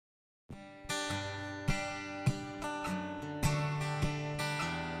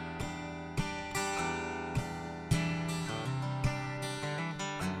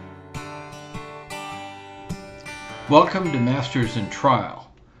Welcome to Masters in Trial,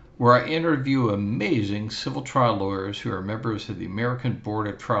 where I interview amazing civil trial lawyers who are members of the American Board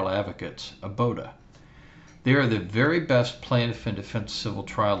of Trial Advocates, ABOTA. They are the very best plaintiff and defense civil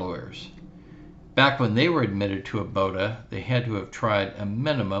trial lawyers. Back when they were admitted to ABOTA, they had to have tried a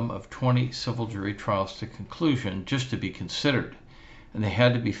minimum of 20 civil jury trials to conclusion just to be considered, and they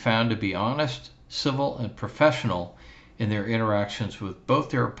had to be found to be honest, civil, and professional in their interactions with both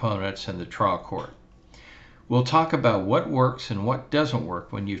their opponents and the trial court. We'll talk about what works and what doesn't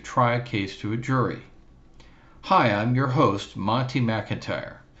work when you try a case to a jury. Hi, I'm your host, Monty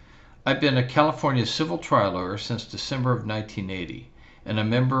McIntyre. I've been a California civil trial lawyer since December of 1980 and a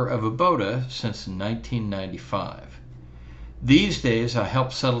member of ABOTA since 1995. These days, I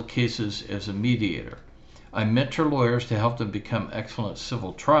help settle cases as a mediator. I mentor lawyers to help them become excellent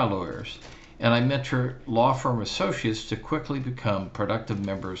civil trial lawyers, and I mentor law firm associates to quickly become productive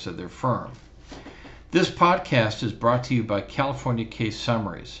members of their firm. This podcast is brought to you by California Case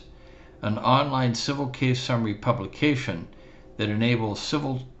Summaries, an online civil case summary publication that enables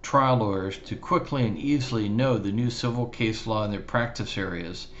civil trial lawyers to quickly and easily know the new civil case law in their practice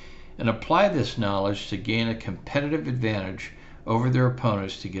areas and apply this knowledge to gain a competitive advantage over their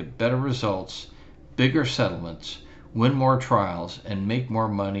opponents to get better results, bigger settlements, win more trials, and make more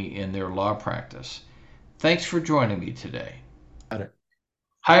money in their law practice. Thanks for joining me today. Got it.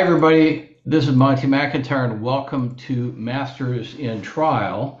 Hi, everybody. This is Monty McIntyre, and welcome to Masters in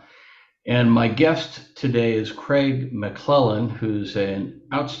Trial. And my guest today is Craig McClellan, who's an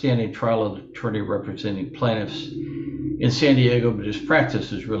outstanding trial attorney representing plaintiffs in San Diego, but his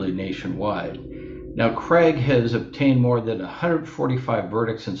practice is really nationwide. Now, Craig has obtained more than 145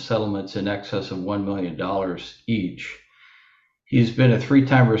 verdicts and settlements in excess of $1 million each. He's been a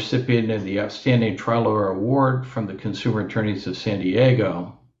three-time recipient of the Outstanding Trial Lawyer Award from the Consumer Attorneys of San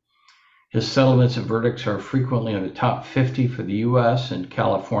Diego. His settlements and verdicts are frequently in the top 50 for the U.S. and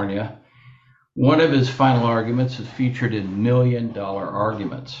California. One of his final arguments is featured in $1 Million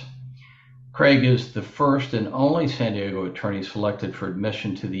Arguments. Craig is the first and only San Diego attorney selected for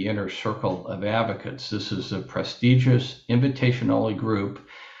admission to the Inner Circle of Advocates. This is a prestigious invitation-only group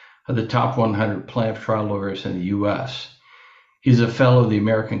of the top 100 plaintiff trial lawyers in the U.S. He's a fellow of the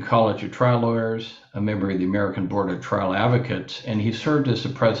American College of Trial Lawyers, a member of the American Board of Trial Advocates, and he served as the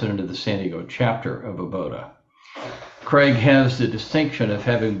president of the San Diego chapter of ABOTA. Craig has the distinction of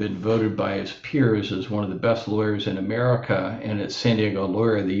having been voted by his peers as one of the best lawyers in America and as San Diego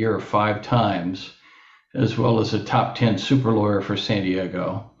Lawyer of the Year 5 times, as well as a top 10 super lawyer for San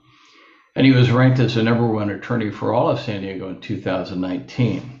Diego. And he was ranked as the #1 attorney for all of San Diego in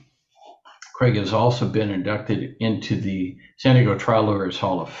 2019. Craig has also been inducted into the San Diego Trial Lawyers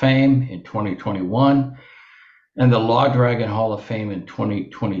Hall of Fame in 2021 and the Law Dragon Hall of Fame in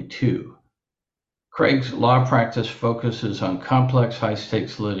 2022. Craig's law practice focuses on complex,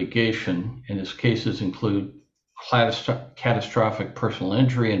 high-stakes litigation, and his cases include catastrophic personal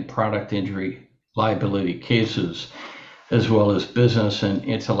injury and product injury liability cases, as well as business and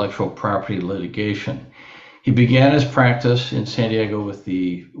intellectual property litigation. He began his practice in San Diego with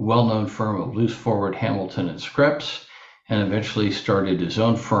the well-known firm of Loose Forward, Hamilton and Scripps, and eventually started his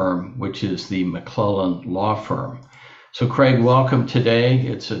own firm, which is the McClellan Law Firm. So Craig, welcome today.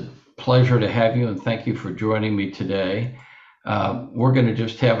 It's a pleasure to have you, and thank you for joining me today. We're going to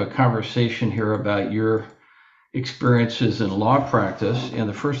just have a conversation here about your experiences in law practice. And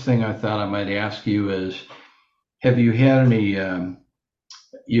the first thing I thought I might ask you is, have you had any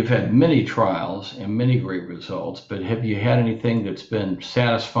you've had many trials and many great results, but have you had anything that's been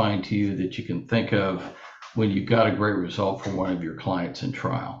satisfying to you that you can think of when you got a great result for one of your clients in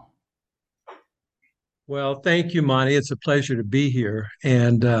trial? Well, thank you, Monty. It's a pleasure to be here.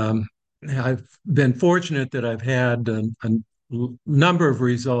 And I've been fortunate that I've had a number of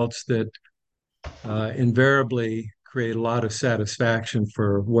results that invariably create a lot of satisfaction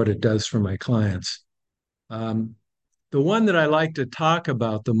for what it does for my clients. The one that I like to talk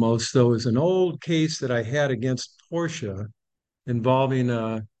about the most, though, is an old case that I had against Porsche involving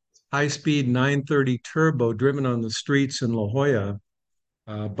a high-speed 930 turbo driven on the streets in La Jolla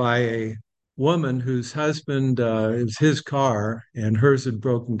by a woman whose husband, it was his car and hers had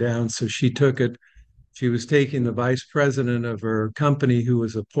broken down, so she took it. She was taking the vice president of her company, who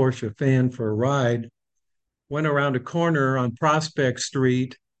was a Porsche fan, for a ride, went around a corner on Prospect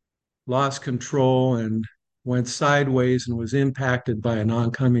Street, lost control, and went sideways and was impacted by an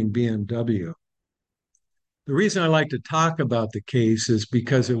oncoming BMW. The reason I like to talk about the case is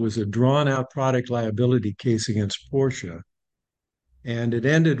because it was a drawn-out product liability case against Porsche, and it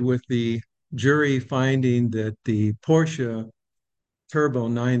ended with the jury finding that the Porsche Turbo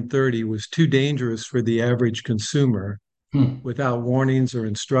 930 was too dangerous for the average consumer Hmm. without warnings or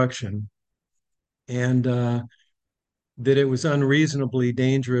instruction, and that it was unreasonably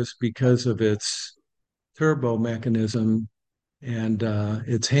dangerous because of its turbo mechanism and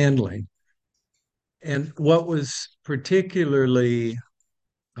its handling. And what was particularly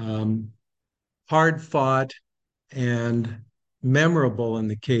um, hard fought and memorable in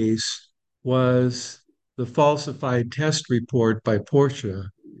the case was the falsified test report by Porsche.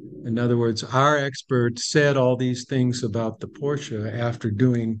 In other words, our expert said all these things about the Porsche after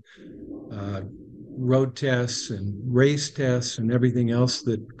doing uh, road tests and race tests and everything else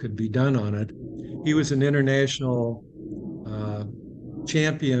that could be done on it. He was an international uh,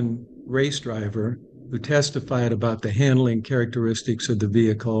 champion race driver who testified about the handling characteristics of the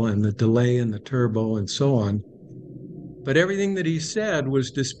vehicle and the delay in the turbo and so on. But everything that he said was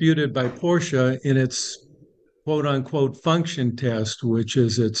disputed by Porsche in its quote unquote function test, which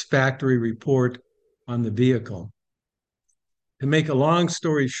is its factory report on the vehicle. To make a long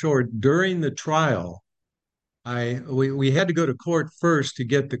story short, during the trial, we had to go to court first to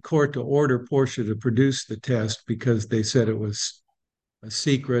get the court to order Porsche to produce the test because they said it was a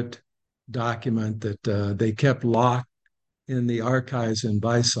secret document that they kept locked in the archives in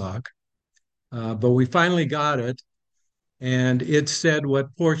BISOC. But we finally got it, and it said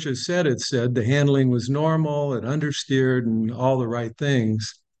what Porsche said it said. The handling was normal, it understeered, and all the right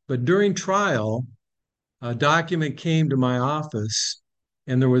things. But during trial, a document came to my office,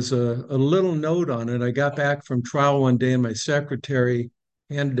 and there was a little note on it. I got back from trial one day, and my secretary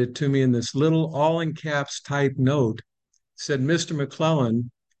handed it to me in this little all in caps type note. It said, Mr.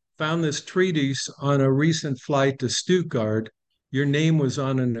 McClellan, found this treatise on a recent flight to Stuttgart. Your name was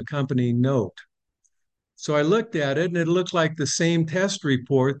on an accompanying note. So I looked at it, and it looked like the same test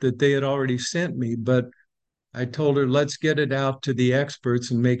report that they had already sent me, but I told her, let's get it out to the experts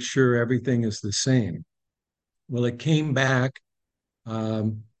and make sure everything is the same. Well, it came back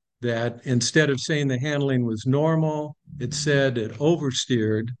um, that instead of saying the handling was normal, it said it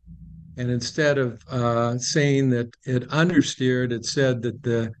oversteered. And instead of saying that it understeered, it said that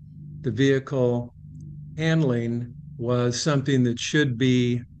the vehicle handling was something that should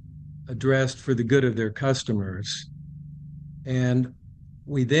be addressed for the good of their customers. And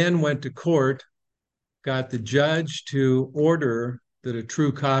we then went to court, got the judge to order that a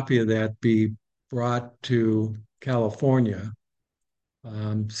true copy of that be brought to California.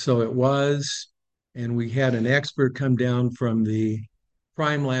 So it was, and we had an expert come down from the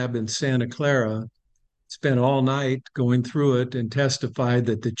crime lab in Santa Clara, spent all night going through it, and testified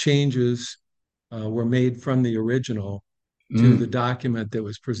that the changes were made from the original to the Mm. document that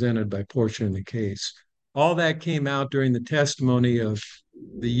was presented by Porsche in the case. All that came out during the testimony of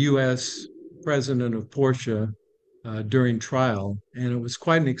the U.S. president of Porsche during trial, and it was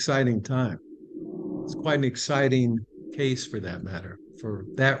quite an exciting time. It's quite an exciting case for that matter, for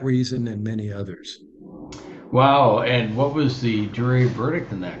that reason and many others. Wow. And what was the jury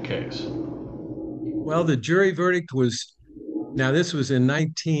verdict in that case? Well, the jury verdict was now this was in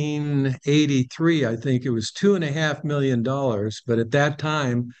 1983, I think it was $2.5 million, but at that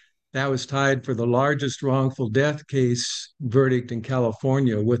time, that was tied for the largest wrongful death case verdict in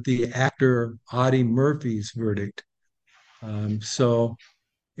California with the actor Audie Murphy's verdict. So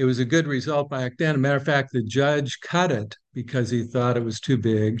it was a good result back then. As a matter of fact, the judge cut it because he thought it was too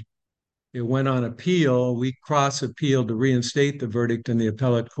big. It went on appeal. We cross appealed to reinstate the verdict, and the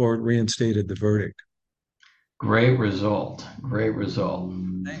appellate court reinstated the verdict. Great result. Great result.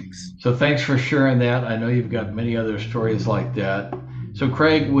 Thanks. So thanks for sharing that. I know you've got many other stories like that. So,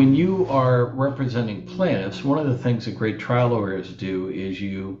 Craig, when you are representing plaintiffs, one of the things that great trial lawyers do is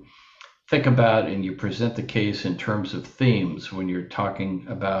you think about and you present the case in terms of themes when you're talking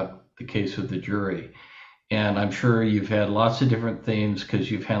about the case with the jury. And I'm sure you've had lots of different themes because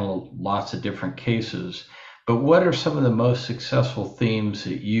you've handled lots of different cases. But what are some of the most successful themes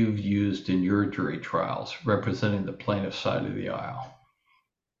that you've used in your jury trials representing the plaintiff side of the aisle?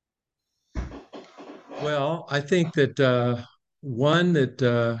 Well, I think that one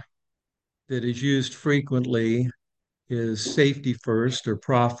that is used frequently is safety first or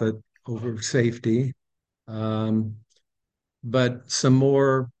profit over safety. Um, but some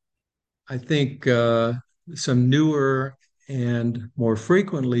more, I think, some newer and more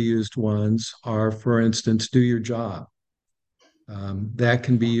frequently used ones are, for instance, do your job. That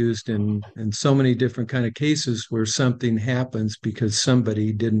can be used in so many different kind of cases where something happens because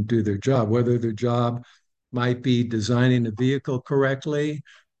somebody didn't do their job, whether their job might be designing a vehicle correctly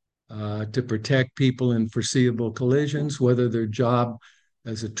to protect people in foreseeable collisions, whether their job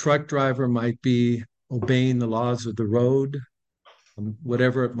as a truck driver might be obeying the laws of the road,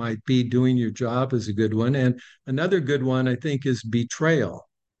 whatever it might be, doing your job is a good one. And another good one, I think, is betrayal.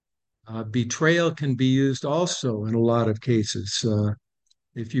 Betrayal can be used also in a lot of cases.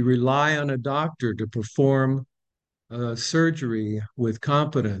 If you rely on a doctor to perform surgery with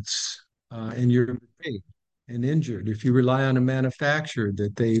competence and you're betrayed and injured, if you rely on a manufacturer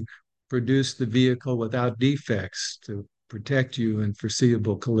that they produce the vehicle without defects to protect you in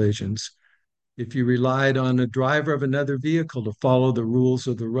foreseeable collisions, if you relied on a driver of another vehicle to follow the rules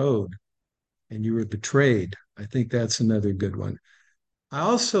of the road and you were betrayed, I think that's another good one. I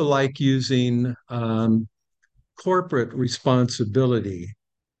also like using corporate responsibility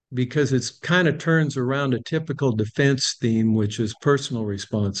because it's kind of turns around a typical defense theme, which is personal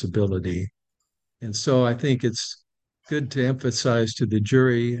responsibility. And so I think it's good to emphasize to the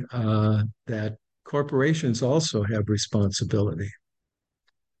jury that corporations also have responsibility.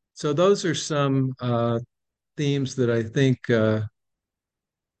 So those are some themes that I think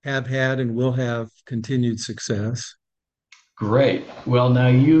have had and will have continued success. Great. Well, now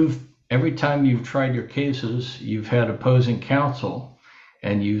every time you've tried your cases, you've had opposing counsel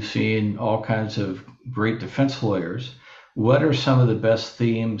and you've seen all kinds of great defense lawyers. What are some of the best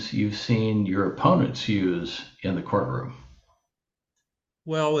themes you've seen your opponents use in the courtroom?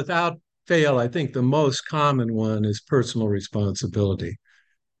 Well, without fail, I think the most common one is personal responsibility.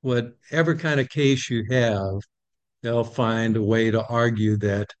 Whatever kind of case you have, they'll find a way to argue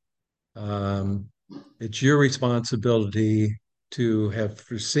that um, it's your responsibility to have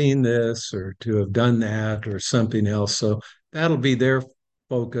foreseen this or to have done that or something else. So that'll be their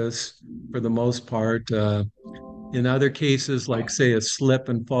focus for the most part. In other cases, like say a slip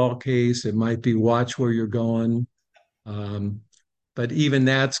and fall case, it might be watch where you're going. Um, but even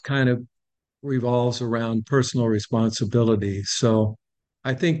that's kind of revolves around personal responsibility. So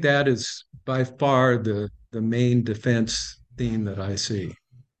I think that is by far the main defense theme that I see.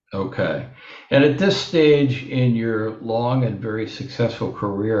 Okay. And at this stage in your long and very successful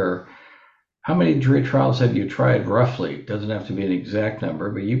career, how many jury trials have you tried roughly? It doesn't have to be an exact number,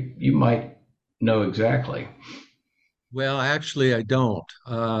 but you might know exactly. Well, actually, I don't.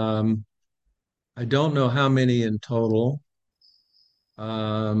 I don't know how many in total,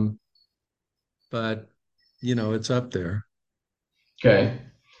 um, but it's up there. Okay.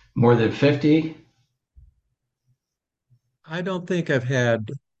 More than 50? I don't think I've had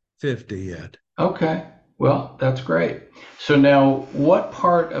 50 yet. Okay. Well, that's great. So now, what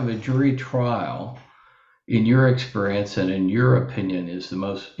part of a jury trial, in your experience and in your opinion, is the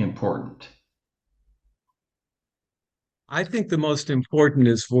most important? I think the most important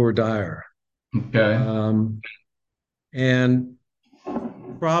is voir dire. Okay. Um, and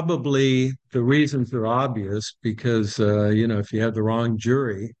probably the reasons are obvious because, if you have the wrong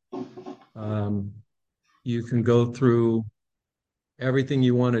jury, um, you can go through everything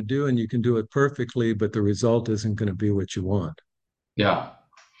you want to do and you can do it perfectly, but the result isn't going to be what you want. Yeah.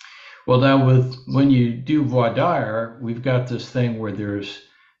 Well, now with when you do voir dire, we've got this thing where there's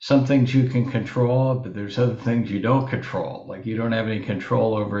some things you can control, but there's other things you don't control. Like you don't have any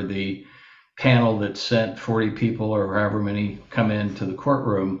control over the panel that sent 40 people or however many come into the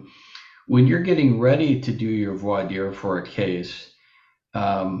courtroom. When you're getting ready to do your voir dire for a case,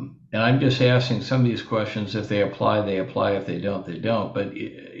 and I'm just asking some of these questions. If they apply, they apply. If they don't, they don't. But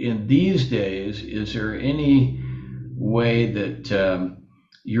in these days, is there any way that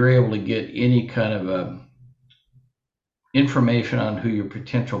you're able to get any kind of information on who your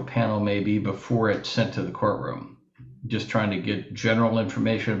potential panel may be before it's sent to the courtroom? Just trying to get general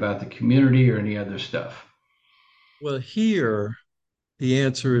information about the community or any other stuff. Well, here, the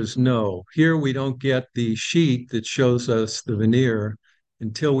answer is no. Here, we don't get the sheet that shows us the veneer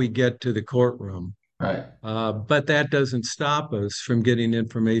until we get to the courtroom. Right. But that doesn't stop us from getting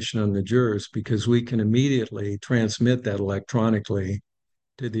information on the jurors because we can immediately transmit that electronically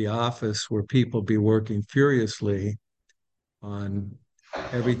to the office where people be working furiously on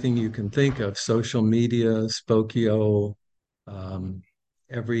everything you can think of, social media, Spokio, um,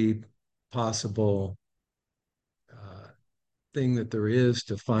 every possible uh, thing that there is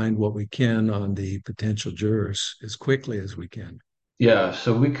to find what we can on the potential jurors as quickly as we can. Yeah,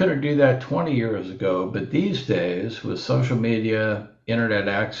 so we couldn't do that 20 years ago, but these days with social media, internet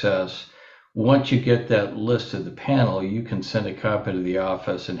access, once you get that list of the panel, you can send a copy to the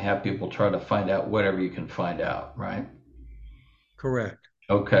office and have people try to find out whatever you can find out, right? Correct.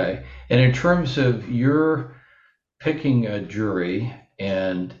 Okay. And in terms of your picking a jury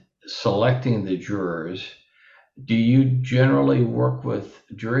and selecting the jurors, do you generally work with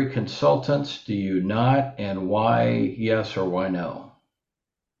jury consultants? Do you not? And why yes or why no?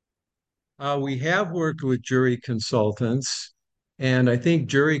 We have worked with jury consultants, And I think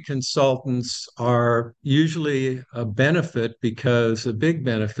jury consultants are usually a benefit because a big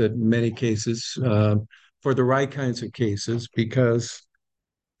benefit in many cases for the right kinds of cases because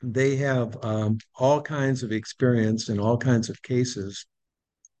they have all kinds of experience in all kinds of cases,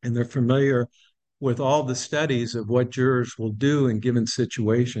 and they're familiar with all the studies of what jurors will do in given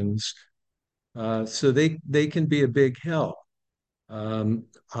situations. So they can be a big help.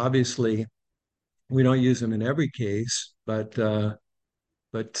 Obviously, we don't use them in every case, but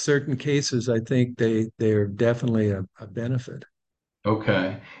certain cases, I think they're definitely a benefit.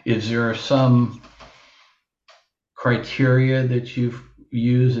 Okay. Is there some criteria that you've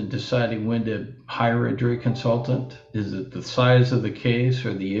used in deciding when to hire a jury consultant? Is it the size of the case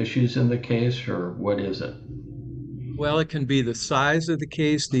or the issues in the case, or what is it? Well, it can be the size of the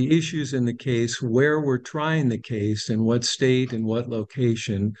case, the issues in the case, where we're trying the case, and what state and what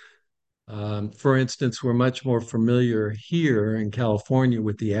location. For instance, we're much more familiar here in California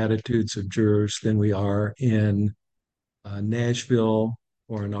with the attitudes of jurors than we are in Nashville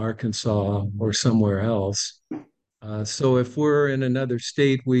or in Arkansas or somewhere else. So if we're in another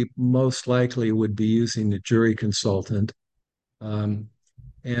state, we most likely would be using the jury consultant. Um,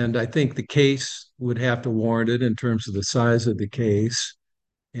 and I think the case would have to warrant it in terms of the size of the case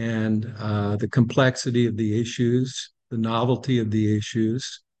and the complexity of the issues, the novelty of the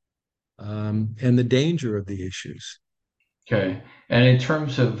issues, and the danger of the issues. Okay. And in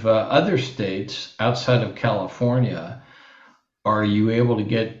terms of other states outside of California, are you able to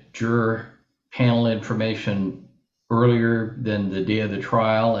get juror panel information earlier than the day of the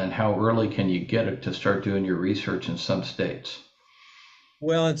trial? And how early can you get it to start doing your research in some states?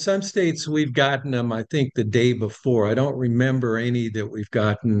 Well, in some states, we've gotten them, I think, the day before. I don't remember any that we've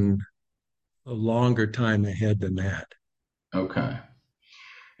gotten a longer time ahead than that. Okay.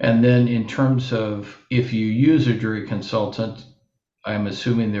 And then in terms of if you use a jury consultant, I'm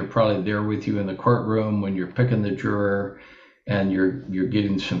assuming they're probably there with you in the courtroom when you're picking the juror and you're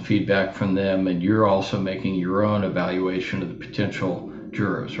getting some feedback from them, and you're also making your own evaluation of the potential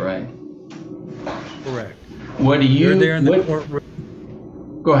jurors, right? Correct. What do They're you there in the what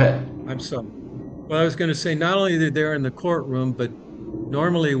courtroom. Go ahead. I'm sorry. Well, I was going to say not only they're there in the courtroom, but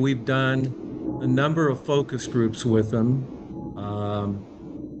normally we've done a number of focus groups with them,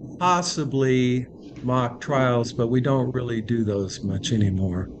 um, possibly mock trials, but we don't really do those much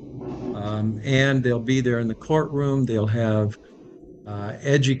anymore. And they'll be there in the courtroom. They'll have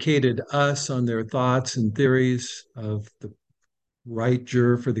educated us on their thoughts and theories of the right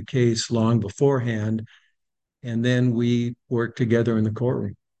juror for the case long beforehand. And then we work together in the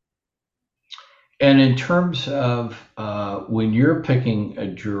courtroom. And in terms of when you're picking a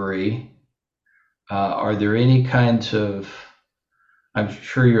jury, are there any kinds of, I'm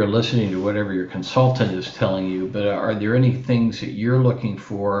sure you're listening to whatever your consultant is telling you, but are there any things that you're looking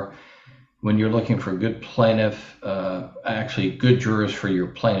for when you're looking for good plaintiff, actually good jurors for your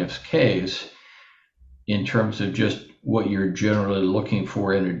plaintiff's case, in terms of just what you're generally looking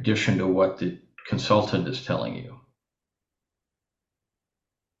for in addition to what the consultant is telling you?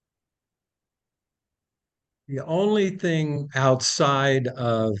 The only thing outside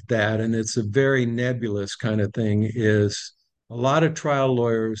of that, and it's a very nebulous kind of thing, is a lot of trial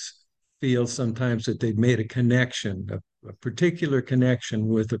lawyers feel sometimes that they've made a connection, a particular connection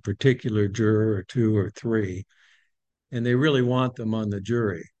with a particular juror or two or three, and they really want them on the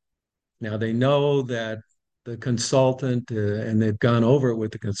jury. Now they know that the consultant, and they've gone over it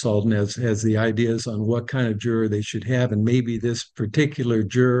with the consultant, has the ideas on what kind of juror they should have, and maybe this particular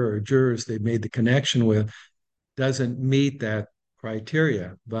juror or jurors they've made the connection with doesn't meet that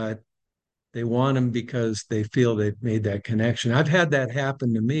criteria, but they want them because they feel they've made that connection. I've had that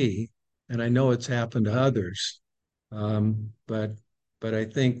happen to me, and I know it's happened to others. Um, but but I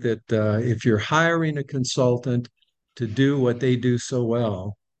think that if you're hiring a consultant to do what they do so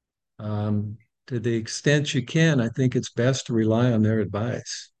well, to the extent you can, I think it's best to rely on their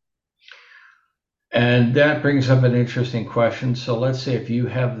advice. And that brings up an interesting question. So let's say if you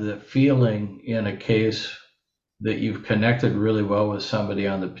have the feeling in a case that you've connected really well with somebody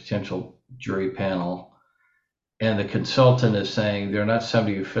on the potential jury panel, and the consultant is saying they're not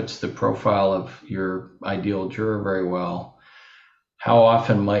somebody who fits the profile of your ideal juror very well, how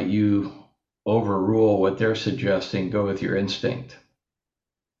often might you overrule what they're suggesting, go with your instinct?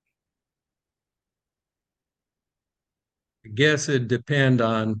 I guess it'd depend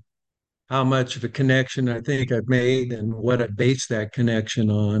on how much of a connection I think I've made and what I base that connection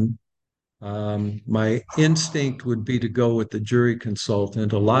on. My instinct would be to go with the jury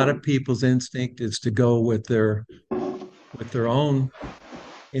consultant. A lot of people's instinct is to go with their own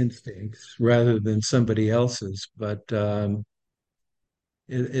instincts rather than somebody else's. But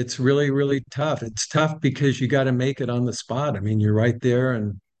it's really, really tough. It's tough because you got to make it on the spot. I mean, you're right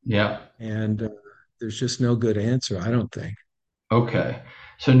there, Yeah. and there's just no good answer, I don't think. Okay.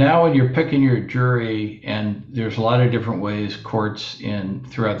 So now when you're picking your jury, and there's a lot of different ways courts in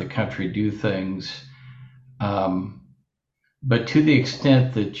throughout the country do things, um, but to the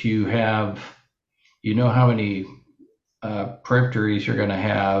extent that you know how many peremptories you're going to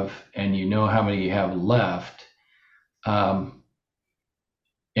have, and you know how many you have left, um,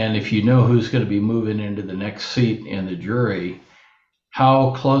 and if you know who's going to be moving into the next seat in the jury,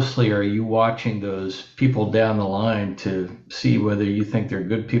 how closely are you watching those people down the line to see whether you think they're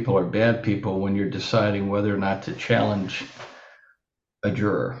good people or bad people when you're deciding whether or not to challenge a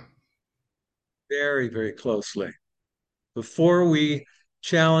juror? Very, very closely. Before we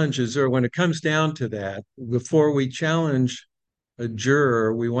challenge a juror, when it comes down to that, before we challenge a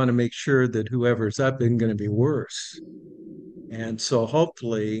juror, we want to make sure that whoever's up isn't going to be worse. And so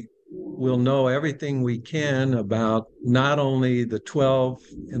hopefully we'll know everything we can about not only the 12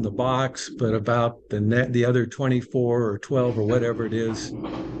 in the box, but about the other 24 or 12 or whatever it is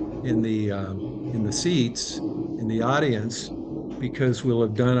in the seats in the audience, because we'll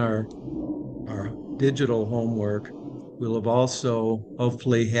have done our digital homework. We'll have also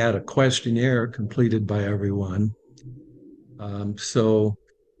hopefully had a questionnaire completed by everyone. So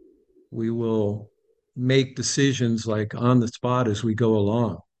we will make decisions like on the spot as we go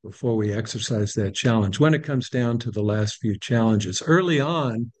along before we exercise that challenge. When it comes down to the last few challenges, early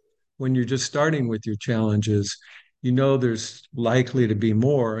on, when you're just starting with your challenges, you know there's likely to be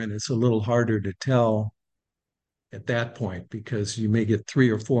more, and it's a little harder to tell at that point because you may get three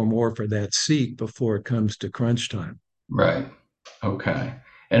or four more for that seat before it comes to crunch time. Right. Okay.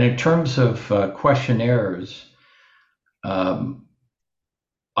 And in terms of questionnaires, um,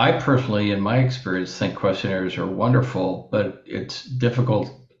 I personally, in my experience, think questionnaires are wonderful, but it's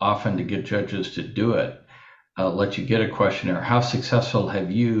difficult often to get judges to do it. Let you get a questionnaire. How successful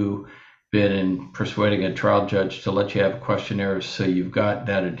have you been in persuading a trial judge to let you have questionnaires so you've got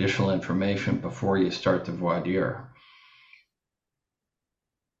that additional information before you start the voir dire?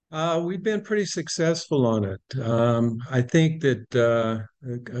 We've been pretty successful on it. I think that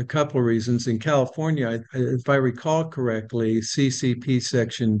a couple of reasons. In California, if I recall correctly, CCP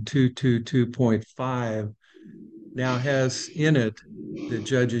Section 222.5 now has in it that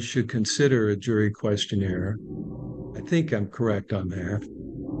judges should consider a jury questionnaire. I think I'm correct on that.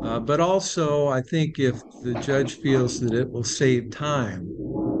 But also, I think if the judge feels that it will save time,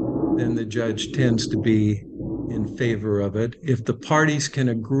 then the judge tends to be in favor of it. If the parties can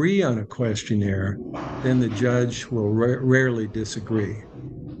agree on a questionnaire, then the judge will rarely disagree.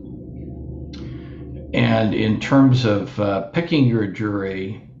 And in terms of picking your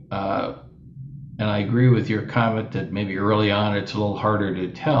jury, and I agree with your comment that maybe early on it's a little harder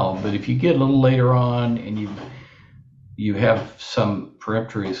to tell, but if you get a little later on and you have some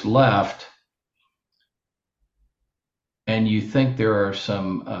peremptories left, and you think there are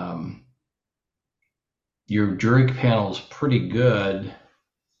some your jury panel is pretty good,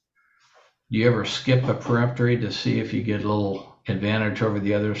 do you ever skip a peremptory to see if you get a little advantage over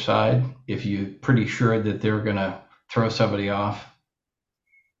the other side if you're pretty sure that they're going to throw somebody off?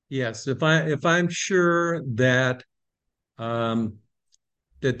 Yes, if I'm sure um,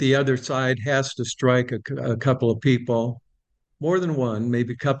 that the other side has to strike a couple of people, more than one,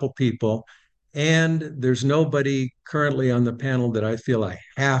 maybe a couple people, and there's nobody currently on the panel that I feel I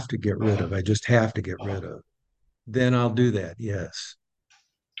have to get rid of. I just have to get rid of. Then I'll do that. Yes.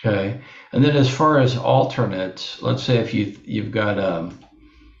 Okay. And then as far as alternates, let's say if you've got a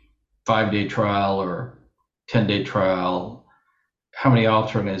 5 day trial or 10 day trial, how many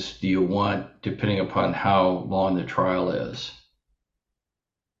alternates do you want depending upon how long the trial is?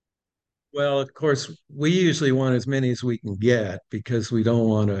 Well, of course, we usually want as many as we can get because we don't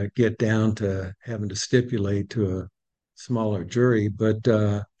want to get down to having to stipulate to a smaller jury. But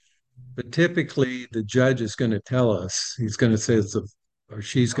typically, the judge is going to tell us he's going to say it's a or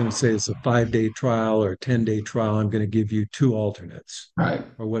she's going to say it's a 5 day trial or a 10 day trial. I'm going to give you two alternates Right.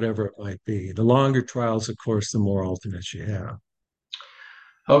 or whatever it might be. The longer trials, of course, the more alternates you have.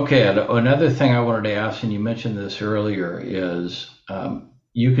 Okay. Another thing I wanted to ask, and you mentioned this earlier, is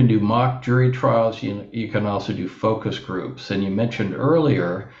you can do mock jury trials. You can also do focus groups. And you mentioned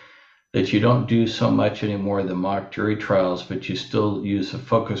earlier that you don't do so much anymore the mock jury trials, but you still use a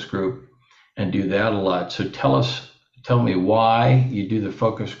focus group and do that a lot. So tell me why you do the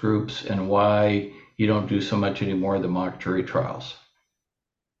focus groups and why you don't do so much anymore the mock jury trials.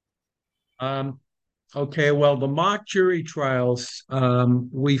 Um, okay, well, the mock jury trials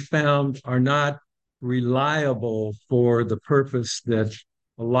we found are not reliable for the purpose that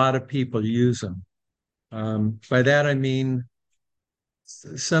a lot of people use them. By that, I mean,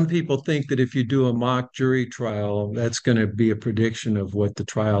 some people think that if you do a mock jury trial, that's going to be a prediction of what the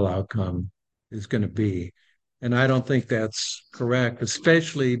trial outcome is going to be. And I don't think that's correct,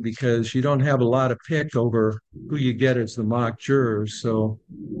 especially because you don't have a lot of pick over who you get as the mock jurors. So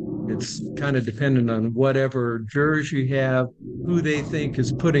it's kind of dependent on whatever jurors you have, who they think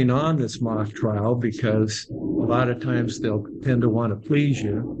is putting on this mock trial, because a lot of times they'll tend to want to please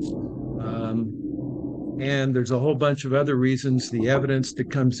you. Um, and there's a whole bunch of other reasons, the evidence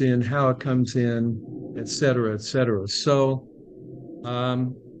that comes in, how it comes in, et cetera, et cetera. So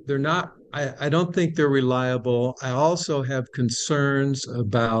they're not, I don't think they're reliable. I also have concerns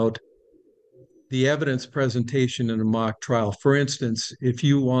about the evidence presentation in a mock trial. For instance, if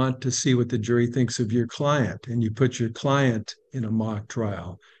you want to see what the jury thinks of your client and you put your client in a mock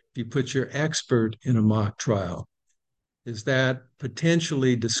trial, if you put your expert in a mock trial, is that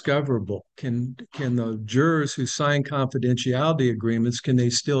potentially discoverable? Can the jurors who sign confidentiality agreements, can they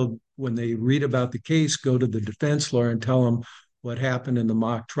still, when they read about the case, go to the defense lawyer and tell them what happened in the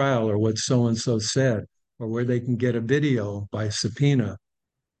mock trial or what so and so said, or where they can get a video by subpoena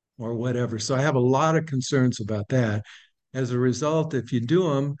or whatever? So I have a lot of concerns about that. As a result, if you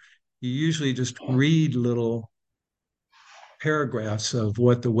do them, you usually just read little paragraphs of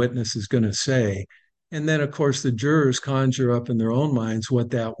what the witness is going to say. And then, of course, the jurors conjure up in their own minds what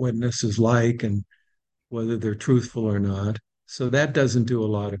that witness is like and whether they're truthful or not. So that doesn't do a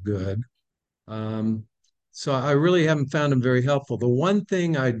lot of good. Um, so I really haven't found them very helpful. The one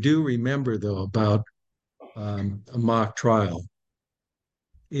thing I do remember, though, about a mock trial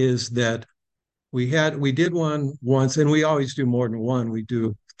is that we did one once, and we always do more than one. We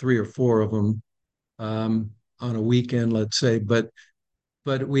do three or four of them on a weekend, let's say. But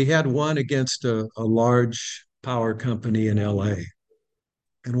we had one against a large power company in LA.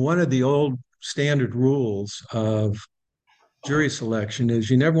 And one of the old standard rules of jury selection is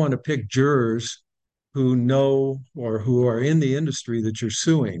you never want to pick jurors who know or who are in the industry that you're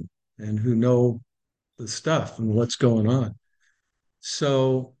suing and who know the stuff and what's going on.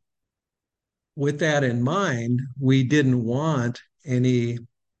 So, with that in mind, we didn't want any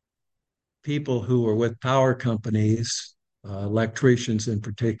people who were with power companies, electricians in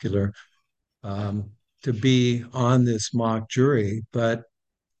particular, um, to be on this mock jury, but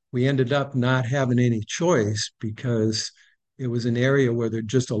we ended up not having any choice because it was an area where there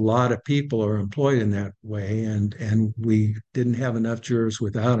just a lot of people are employed in that way, and we didn't have enough jurors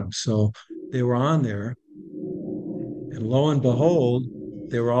without them. So they were on there, and lo and behold,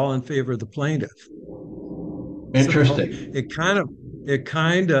 they were all in favor of the plaintiff. So Interesting. it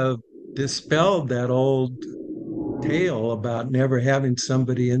kind of dispelled that old tale about never having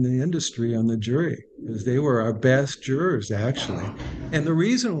somebody in the industry on the jury, because they were our best jurors, actually. And the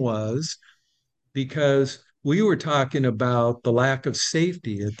reason was because we were talking about the lack of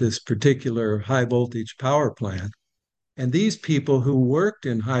safety at this particular high voltage power plant. And these people who worked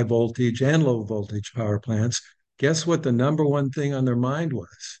in high voltage and low voltage power plants, guess what the number one thing on their mind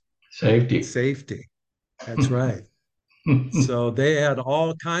was? Safety. Safety. That's right. So they had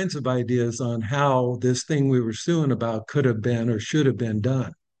all kinds of ideas on how this thing we were suing about could have been or should have been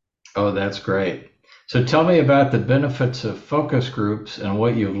done. Oh, that's great. So tell me about the benefits of focus groups and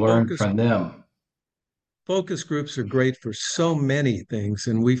what you've learned Focus from them. focus groups are great for so many things,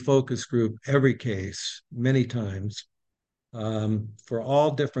 and we focus group every case many times, for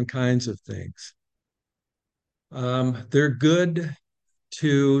all different kinds of things. They're good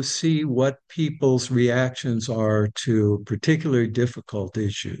to see what people's reactions are to particularly difficult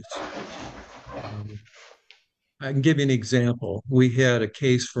issues. Um, I can give you an example. We had a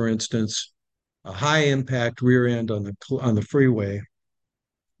case, for instance, a high impact rear end on the freeway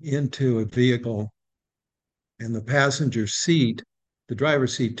into a vehicle, and the passenger seat, the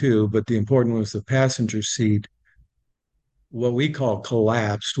driver's seat too, but the important one was the passenger seat, what we call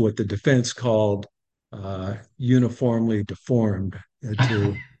collapsed, what the defense called uniformly deformed,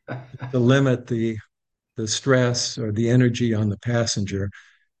 to limit the stress or the energy on the passenger.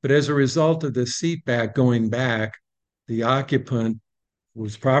 But as a result of the seat back going back, the occupant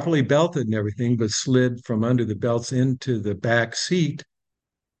was properly belted and everything, but slid from under the belts into the back seat,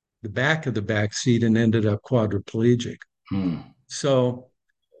 the back of the back seat, and ended up quadriplegic. Hmm. So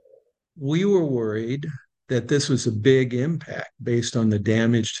we were worried that this was a big impact based on the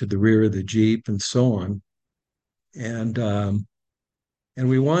damage to the rear of the Jeep and so on. And and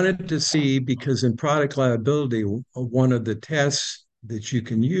we wanted to see, because in product liability, one of the tests that you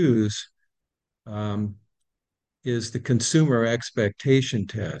can use um, is the consumer expectation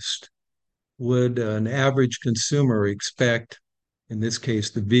test. Would an average consumer expect in this case,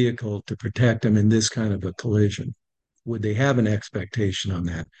 the vehicle, to protect them in this kind of a collision? Would they have an expectation on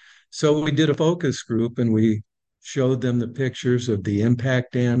that? So we did a focus group and we showed them the pictures of the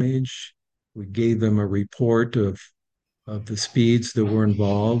impact damage. We gave them a report of the speeds that were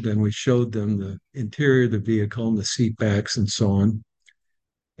involved, and we showed them the interior of the vehicle and the seat backs and so on.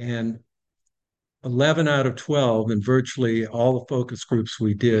 And 11 out of 12, and virtually all the focus groups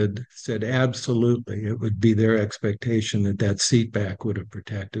we did, said absolutely it would be their expectation that that seat back would have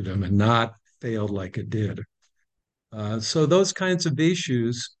protected them and not failed like it did. So those kinds of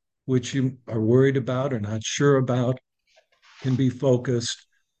issues, which you are worried about or not sure about, can be focused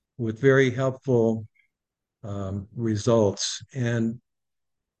with very helpful results. And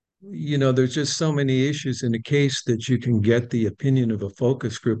there's just so many issues in a case that you can get the opinion of a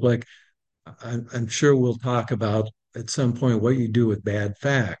focus group. Like I'm sure we'll talk about at some point what you do with bad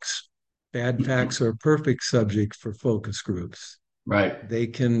facts. Bad facts are a perfect subject for focus groups. Right. They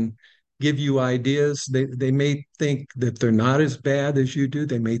can give you ideas. They may think that they're not as bad as you do.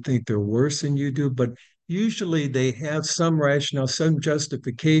 They may think they're worse than you do, but usually they have some rationale, some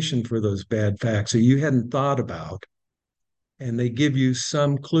justification for those bad facts that you hadn't thought about. And they give you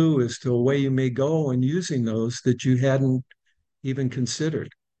some clue as to a way you may go in using those that you hadn't even considered.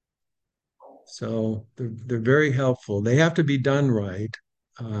 So they're very helpful. They have to be done right,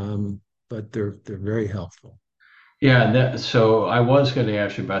 but they're very helpful. Yeah, so I was going to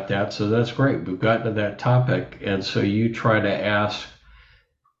ask you about that. So that's great. We've gotten to that topic. And so you try to ask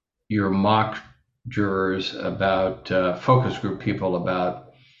your mock jurors about focus group people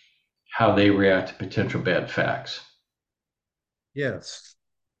about how they react to potential bad facts. Yes,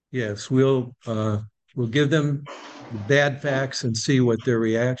 yes, we'll give them the bad facts and see what their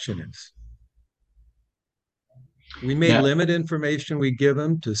reaction is. We may Now, limit information we give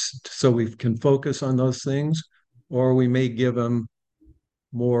them so we can focus on those things, or we may give them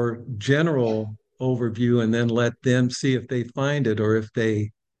more general overview and then let them see if they find it or if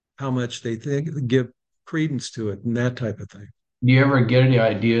they how much they think give credence to it and that type of thing. do you ever get any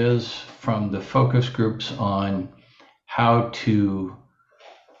ideas from the focus groups on how to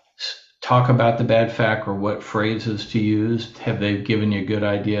talk about the bad fact or what phrases to use? Have they given you good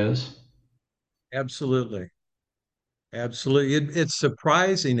ideas? Absolutely. Absolutely. It's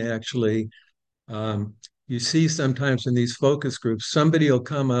surprising, actually. Um, you see sometimes in these focus groups, somebody will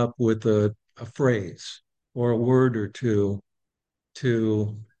come up with a phrase or a word or two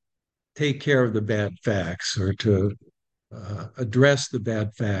to take care of the bad facts or to address the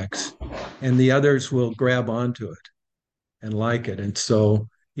bad facts, and the others will grab onto it and like it. And so,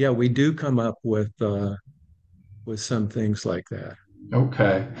 yeah, we do come up with some things like that.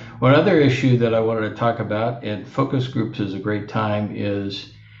 Okay. One other issue that I wanted to talk about, and focus groups is a great time,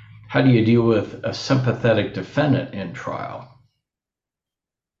 is how do you deal with a sympathetic defendant in trial?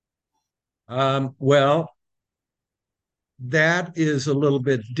 Well, that is a little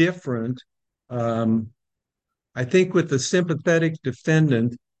bit different. Um, I think with the sympathetic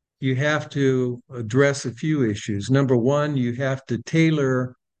defendant, you have to address a few issues. Number one, you have to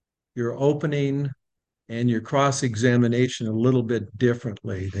tailor your opening and your cross examination a little bit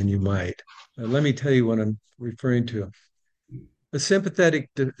differently than you might. Let me tell you what I'm referring to. A sympathetic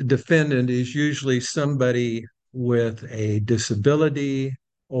defendant is usually somebody with a disability,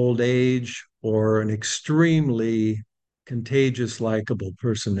 old age, or an extremely contagious, likable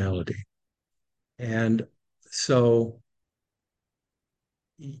personality. And so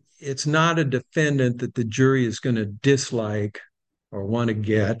it's not a defendant that the jury is going to dislike or want to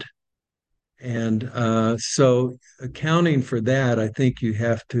get. And so, accounting for that, I think you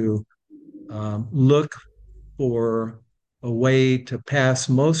have to look for a way to pass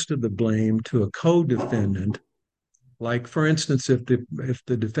most of the blame to a co-defendant. Like, for instance, if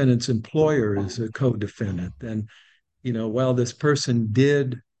the defendant's employer is a co-defendant, then well, this person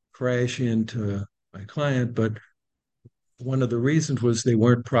did crash into my client, but one of the reasons was they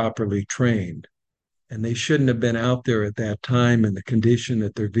weren't properly trained and they shouldn't have been out there at that time in the condition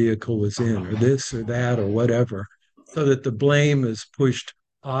that their vehicle was in, or this or that, or whatever, so that the blame is pushed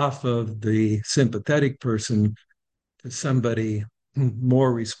off of the sympathetic person to somebody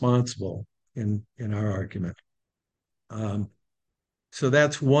more responsible in our argument. Um, so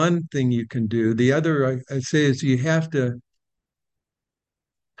that's one thing you can do. The other I say is you have to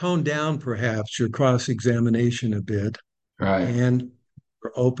tone down perhaps your cross examination a bit Right. and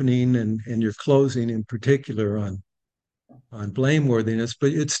your opening and your closing in particular on blameworthiness,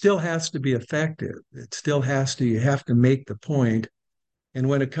 but it still has to be effective. It still has to, you have to make the point. And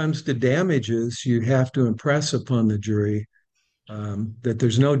when it comes to damages, you have to impress upon the jury that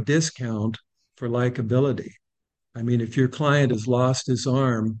there's no discount for likability. I mean, if your client has lost his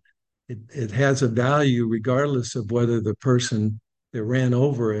arm, it has a value regardless of whether the person that ran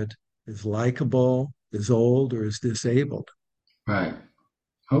over it is likable, is old, or is disabled. Right.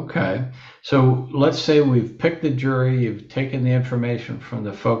 Okay. So let's say we've picked the jury, you've taken the information from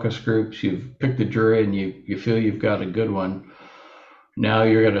the focus groups, you've picked the jury, and you feel you've got a good one. Now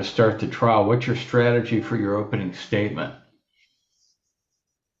you're going to start the trial. What's your strategy for your opening statement?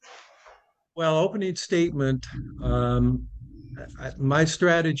 Well, opening statement, um, my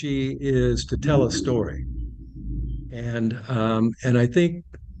strategy is to tell a story. And I think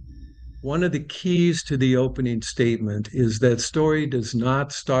one of the keys to the opening statement is that story does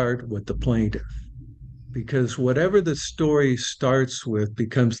not start with the plaintiff, because whatever the story starts with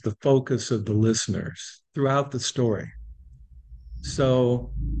becomes the focus of the listeners throughout the story.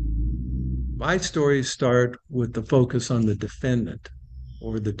 So my stories start with the focus on the defendant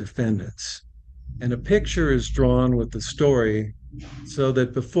or the defendants. And a picture is drawn with the story so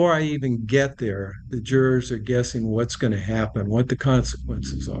that before I even get there, the jurors are guessing what's going to happen, what the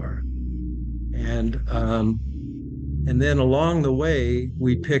consequences are. And and then along the way,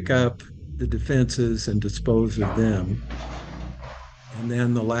 we pick up the defenses and dispose of them. And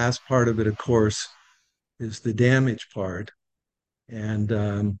then the last part of it, of course, is the damage part. And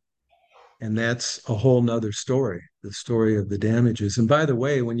and that's a whole nother story, the story of the damages. And by the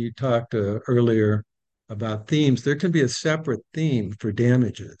way, when you talked earlier about themes, there can be a separate theme for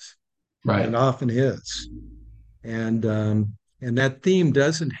damages, and it Right. often is. And and that theme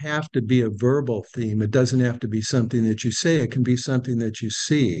doesn't have to be a verbal theme. It doesn't have to be something that you say. It can be something that you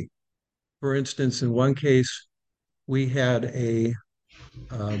see. For instance, in one case, we had a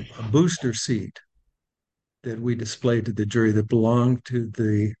booster seat that we displayed to the jury that belonged to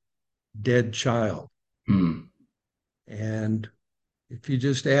the dead child. Hmm. And if you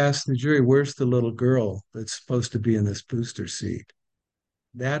just ask the jury, where's the little girl that's supposed to be in this booster seat?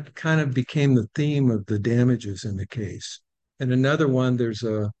 That kind of became the theme of the damages in the case. And another one, there's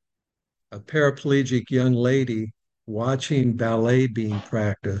a paraplegic young lady watching ballet being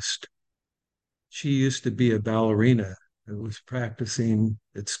practiced. She used to be a ballerina and was practicing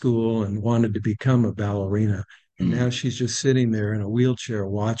at school and wanted to become a ballerina. And now Hmm. she's just sitting there in a wheelchair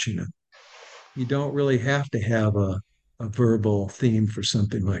watching it. You don't really have to have a verbal theme for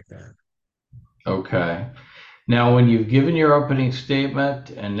something like that. Okay. Now, when you've given your opening statement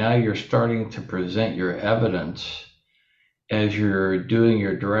and now you're starting to present your evidence, as you're doing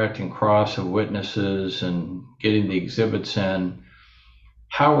your direct and cross of witnesses and getting the exhibits in,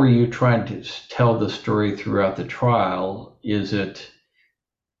 how are you trying to tell the story throughout the trial? Is it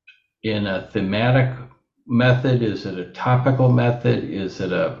in a thematic method? Is it a topical method? Is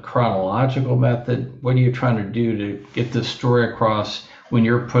it a chronological method? What are you trying to do to get this story across when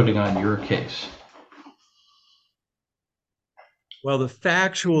you're putting on your case? Well, the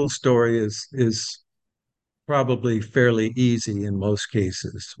factual story is probably fairly easy in most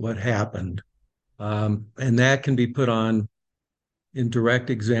cases. What happened, and that can be put on in direct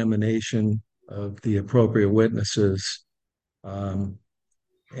examination of the appropriate witnesses. Um,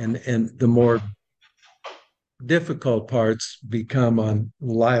 and the more difficult parts become on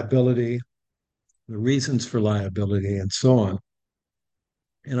liability, the reasons for liability, and so on.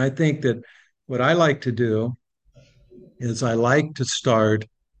 And I think that what I like to do is I like to start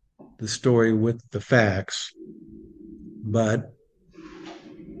the story with the facts, but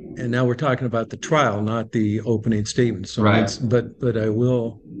and now we're talking about the trial, not the opening statement. So Right. once, but I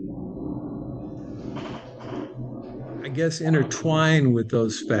will, I guess, intertwine with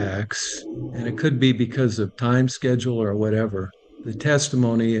those facts, and it could be because of time schedule or whatever, the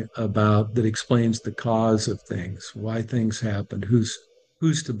testimony about that explains the cause of things, why things happened,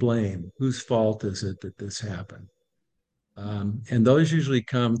 who's to blame, whose fault is it that this happened. And those usually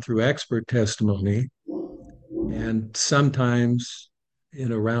come through expert testimony and sometimes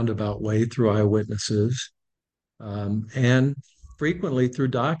in a roundabout way through eyewitnesses and frequently through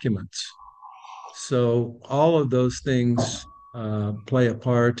documents. So all of those things play a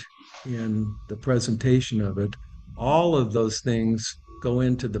part in the presentation of it. All of those things go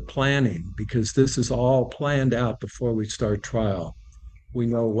into the planning because this is all planned out before we start trial. We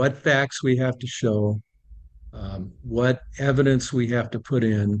know what facts we have to show, what evidence we have to put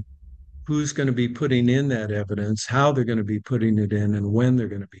in, who's going to be putting in that evidence, how they're going to be putting it in, and when they're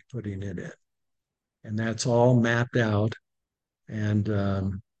going to be putting it in. And that's all mapped out and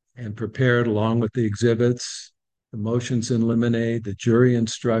prepared along with the exhibits, the motions in limine, the jury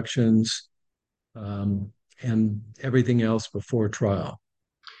instructions, um, and everything else before trial.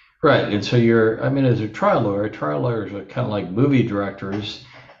 Right. And so you're, I mean, as a trial lawyer, trial lawyers are kind of like movie directors.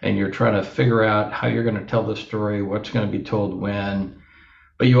 and you're trying to figure out how you're going to tell the story, what's going to be told when.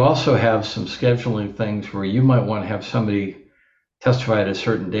 But you also have some scheduling things where you might want to have somebody testify at a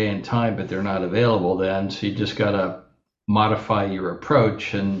certain day and time, but they're not available then. So you just got to modify your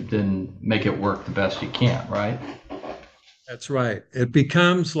approach and then make it work the best you can, right? That's right. It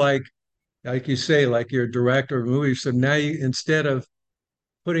becomes like you say, like you're a director of a movie. So now you, instead of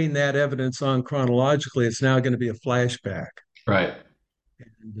putting that evidence on chronologically, it's now going to be a flashback, Right.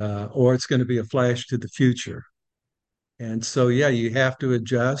 or it's going to be a flash to the future. And so, yeah, you have to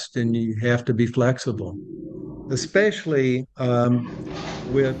adjust and you have to be flexible, especially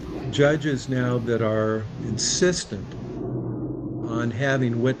with judges now that are insistent on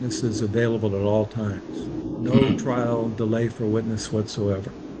having witnesses available at all times. No Mhm. trial delay for witness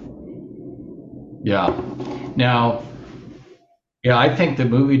whatsoever. Yeah. Now, yeah, I think the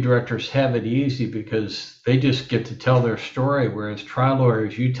movie directors have it easy because they just get to tell their story. Whereas trial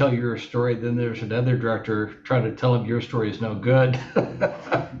lawyers, you tell your story, then there's another director trying to tell them your story is no good.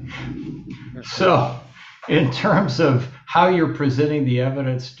 So, in terms of how you're presenting the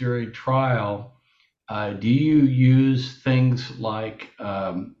evidence during trial, do you use things like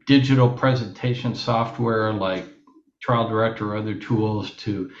digital presentation software like Trial Director or other tools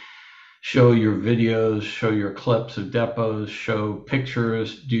to show your videos, show your clips of depots, show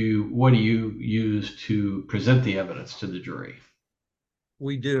pictures? What do you use to present the evidence to the jury?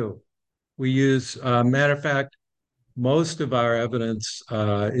 We do. We use, matter of fact, most of our evidence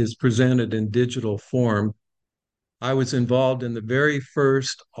is presented in digital form. I was involved in the very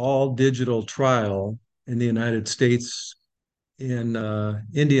first all digital trial in the United States in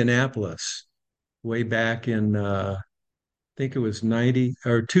Indianapolis, way back in, I think it was 90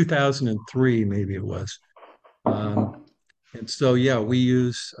 or 2003, maybe it was. Um, and so, yeah, we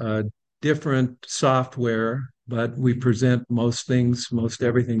use different software, but we present most things, most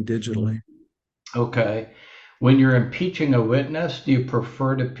everything digitally. Okay. When you're impeaching a witness, do you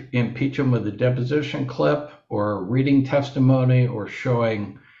prefer to impeach them with a deposition clip or reading testimony or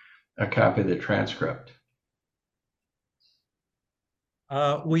showing a copy of the transcript?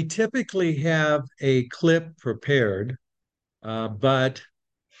 We typically have a clip prepared, but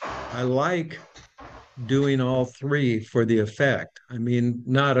I like doing all three for the effect. I mean,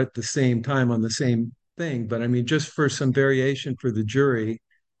 not at the same time on the same thing, but I mean, just for some variation for the jury.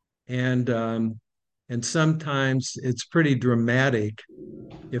 And and sometimes it's pretty dramatic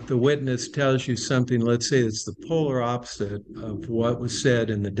if the witness tells you something, let's say it's the polar opposite of what was said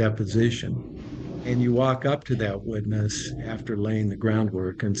in the deposition, and you walk up to that witness after laying the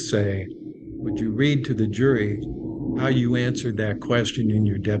groundwork and say, would you read to the jury how you answered that question in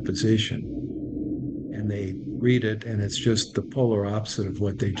your deposition? And they read it, and it's just the polar opposite of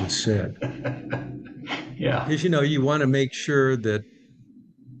what they just said. Yeah. Because, you know, you want to make sure that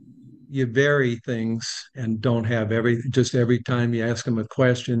you vary things and don't have just every time you ask them a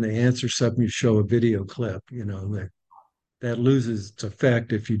question, they answer something, you show a video clip, you know, that loses its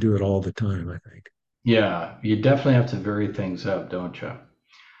effect if you do it all the time, I think. Yeah. You definitely have to vary things up, don't you?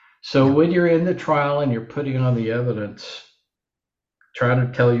 So Yeah. when you're in the trial and you're putting on the evidence, trying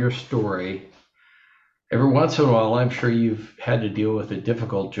to tell your story, every once in a while, I'm sure you've had to deal with a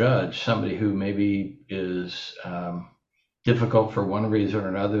difficult judge, somebody who maybe is difficult for one reason or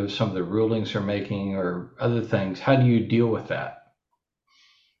another, some of the rulings they're making or other things. How do you deal with that?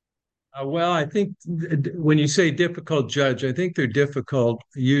 Well, I think when you say difficult judge, I think they're difficult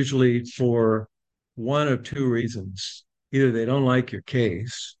usually for one of two reasons. Either they don't like your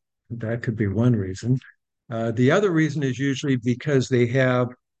case, that could be one reason. The other reason is usually because they have,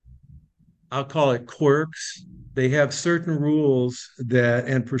 I'll call it quirks. They have certain rules that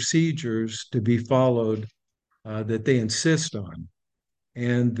and procedures to be followed that they insist on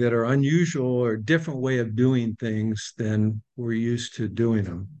and that are unusual or a different way of doing things than we're used to doing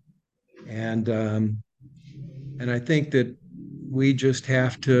them. And and I think that we just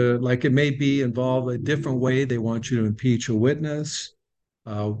have to, like, it may be involve a different way they want you to impeach a witness,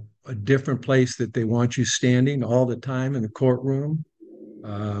 uh, a different place that they want you standing all the time in the courtroom.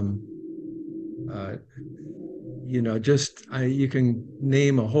 Um, uh, you know, you can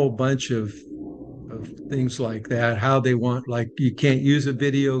name a whole bunch of things like that. How they want, like, you can't use a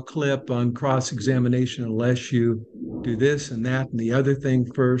video clip on cross examination unless you do this and that and the other thing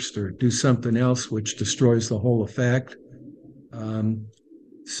first, or do something else which destroys the whole effect. Um,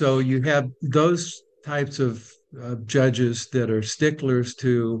 so you have those types of judges that are sticklers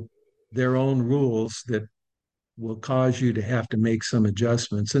to their own rules that will cause you to have to make some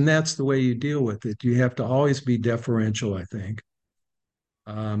adjustments. And that's the way you deal with it. You have to always be deferential, I think.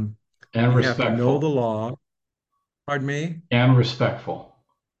 Um, And you have to know the respectful. law. Pardon me? And respectful.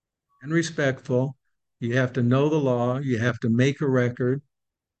 and respectful. You have to know the law, you have to make a record,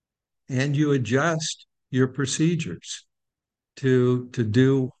 and you adjust your procedures to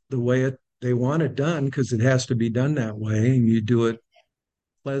do the way they want it done because it has to be done that way, and you do it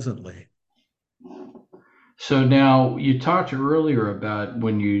pleasantly. So now you talked earlier about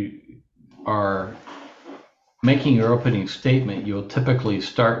when you are making your opening statement, you'll typically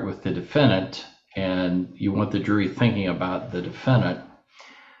start with the defendant and you want the jury thinking about the defendant.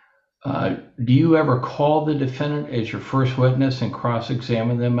 Do you ever call the defendant as your first witness and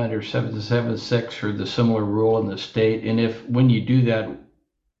cross-examine them under 776 or the similar rule in the state? And if when you do that,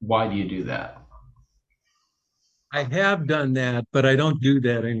 why do you do that? I have done that, but I don't do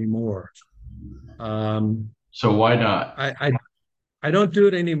that anymore. Um, So why not? I I don't do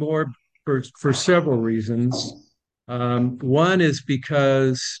it anymore for several reasons. One is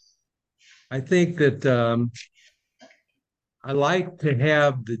because I think that I like to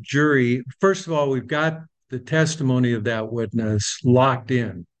have the jury. First of all, we've got the testimony of that witness locked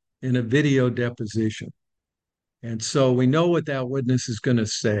in a video deposition. And so we know what that witness is going to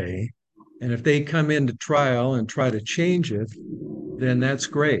say. And if they come into trial and try to change it, then that's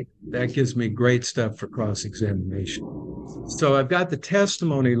great. That gives me great stuff for cross examination. So I've got the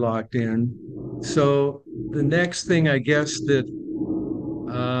testimony locked in. So the next thing I guess that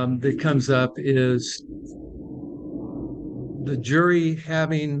comes up is the jury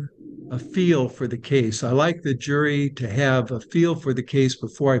having a feel for the case. I like the jury to have a feel for the case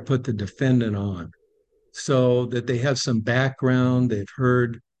before I put the defendant on, so that they have some background. They've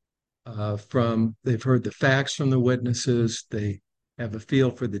heard the facts from the witnesses. They have a feel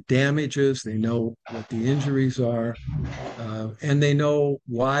for the damages. They know what the injuries are, and they know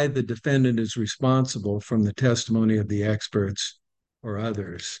why the defendant is responsible from the testimony of the experts or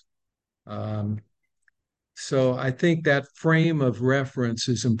others. Um, so I think that frame of reference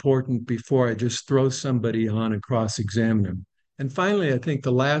is important before I just throw somebody on and cross-examine them. And finally, I think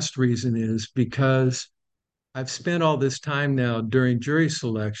the last reason is because I've spent all this time now during jury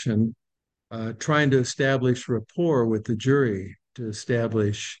selection trying to establish rapport with the jury, to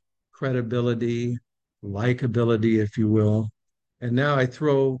establish credibility, likability, if you will. And now I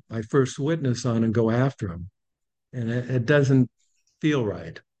throw my first witness on and go after him, and it doesn't feel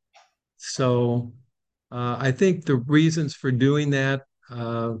right. So I think the reasons for doing that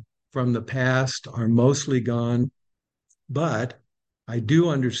from the past are mostly gone, but I do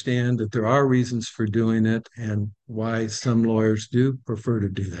understand that there are reasons for doing it and why some lawyers do prefer to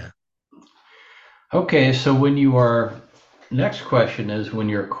do that. Okay, so when you are, next question is when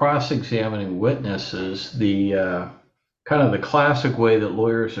you're cross-examining witnesses, the kind of the classic way that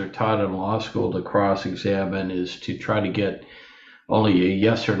lawyers are taught in law school to cross-examine is to try to get only a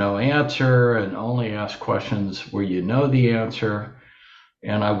yes or no answer and only ask questions where you know the answer.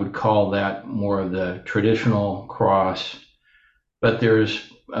 And I would call that more of the traditional cross. But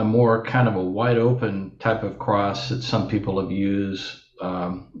there's a more kind of a wide open type of cross that some people have used,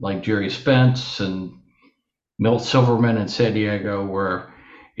 like Jerry Spence and Milt Silverman in San Diego, where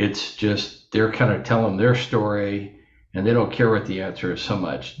it's just they're kind of telling their story and they don't care what the answer is so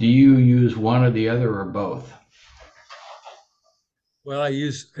much. Do you use one or the other or both? Well, I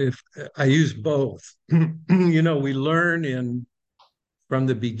use both. We learn in from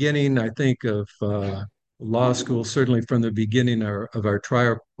the beginning, I think, of law school, certainly from the beginning of our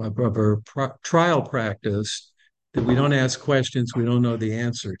trial practice, that we don't ask questions we don't know the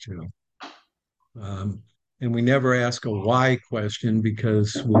answer to. Um, and we never ask a why question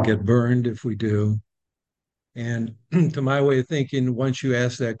because we'll get burned if we do. And to my way of thinking, once you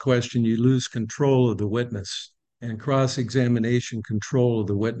ask that question, you lose control of the witness. And cross examination control of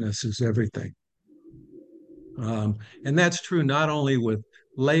the witness is everything. And that's true not only with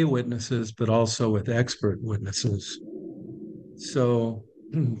lay witnesses, but also with expert witnesses. So,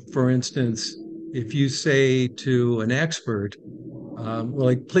 for instance, if you say to an expert, well,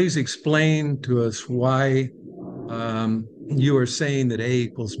 like, please explain to us why you are saying that A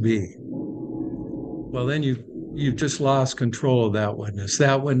equals B. Well, then you've just lost control of that witness.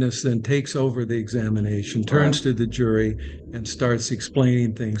 That witness then takes over the examination, Right. turns to the jury, and starts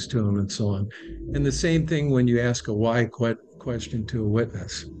explaining things to them and so on. And the same thing when you ask a why question to a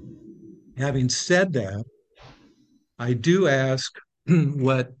witness. Having said that, I do ask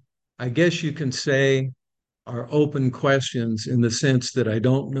what I guess you can say are open questions in the sense that I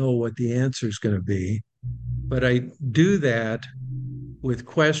don't know what the answer is going to be, but I do that with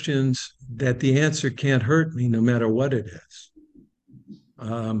questions that the answer can't hurt me no matter what it is.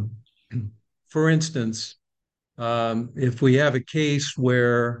 Um, for instance, if we have a case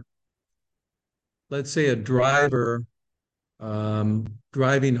where, let's say, a driver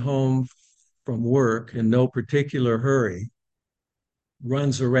driving home from work in no particular hurry,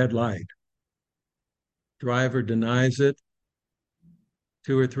 runs a red light. Driver denies it.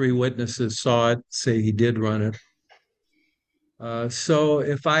 Two or three witnesses saw it, say he did run it. So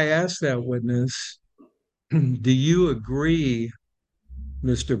if I ask that witness, do you agree,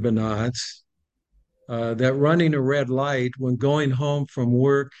 Mr. Benatz, that running a red light when going home from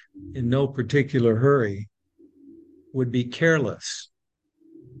work in no particular hurry would be careless?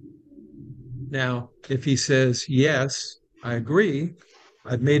 Now, if he says, yes, I agree,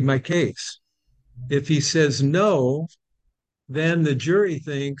 I've made my case. If he says no, then the jury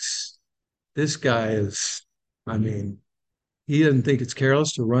thinks this guy is, I mean, he doesn't think it's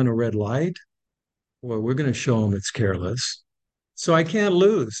careless to run a red light. Well, we're going to show him it's careless. So I can't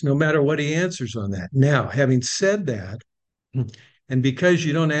lose no matter what he answers on that. Now, having said that, and because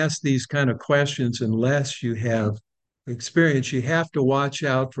you don't ask these kind of questions unless you have experience, you have to watch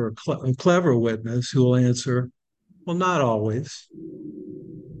out for a clever witness who will answer, well, not always.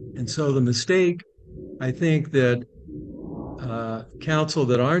 And so the mistake, I think, that counsel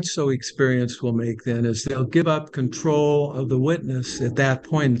that aren't so experienced will make then is they'll give up control of the witness at that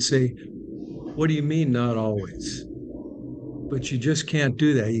point and say, what do you mean, not always? But you just can't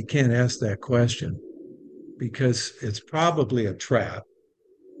do that. You can't ask that question because it's probably a trap.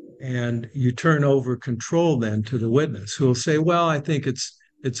 And you turn over control then to the witness who will say, well, I think it's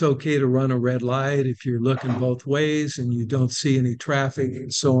okay to run a red light if you're looking both ways and you don't see any traffic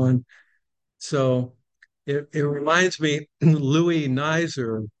and so on. So it reminds me, Louis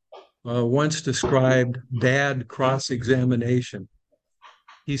Nizer once described bad cross-examination.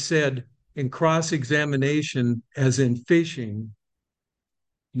 He said, in cross-examination, as in fishing,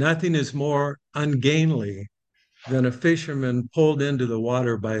 nothing is more ungainly than a fisherman pulled into the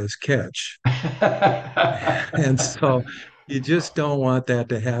water by his catch. And so you just don't want that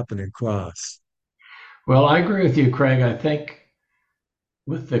to happen in cross. Well, I agree with you, Craig. I think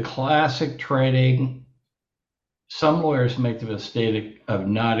with the classic training, some lawyers make the mistake of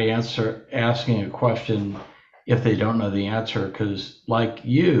not asking a question if they don't know the answer, because like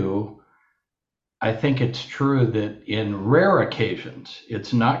you, I think it's true that in rare occasions,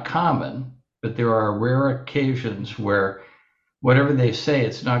 it's not common, but there are rare occasions where whatever they say,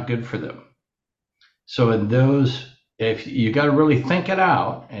 it's not good for them. So in those, if you got to really think it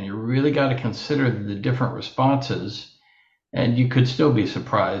out and you really got to consider the different responses, and you could still be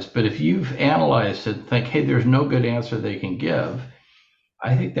surprised. But if you've analyzed it, think, hey, there's no good answer they can give,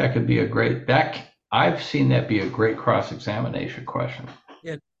 I think that could be a great, I've seen that be a great cross-examination question.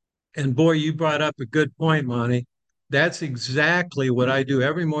 And boy, you brought up a good point, Monty. That's exactly what I do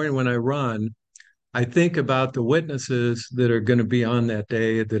every morning when I run. I think about the witnesses that are going to be on that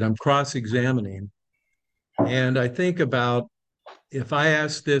day that I'm cross-examining. And I think about, if I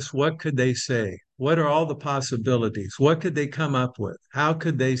ask this, what could they say? What are all the possibilities? What could they come up with? How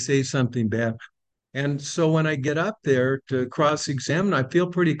could they say something bad? And so when I get up there to cross-examine, I feel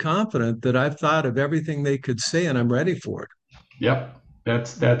pretty confident that I've thought of everything they could say and I'm ready for it. Yep,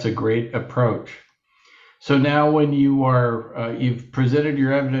 that's a great approach. So now when you've presented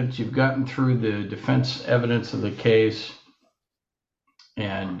your evidence, you've gotten through the defense evidence of the case,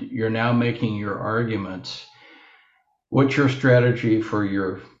 and you're now making your arguments. What's your strategy for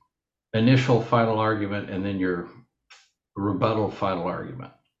your initial final argument and then your rebuttal final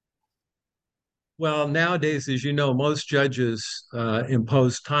argument? Well, nowadays, as you know, most judges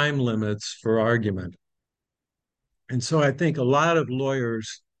impose time limits for argument. And so I think a lot of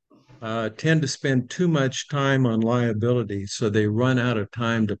lawyers tend to spend too much time on liability, so they run out of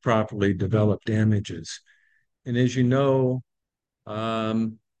time to properly develop damages. And as you know,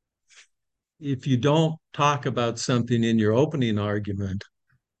 um, if you don't talk about something in your opening argument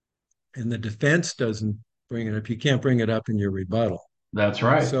and the defense doesn't bring it up, you can't bring it up in your rebuttal. That's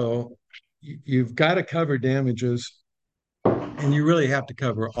right. So you've got to cover damages, and you really have to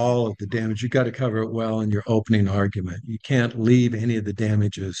cover all of the damage. You got to cover it well in your opening argument. You can't leave any of the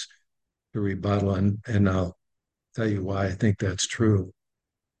damages to rebuttal, and I'll tell you why I think that's true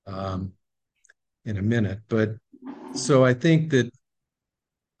in a minute. But so I think that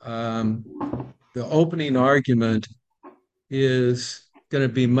um, the opening argument is going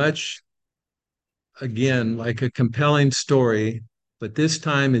to be much, again, like a compelling story, but this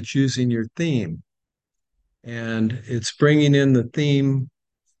time it's using your theme. And it's bringing in the theme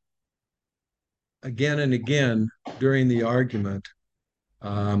again and again during the argument.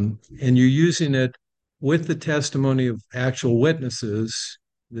 And you're using it with the testimony of actual witnesses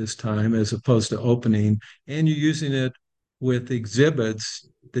this time, as opposed to opening, and you're using it with exhibits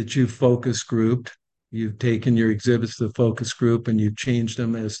that you focus grouped, You've taken your exhibits to the focus group and you've changed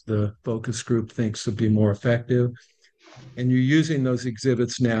them as the focus group thinks would be more effective. And you're using those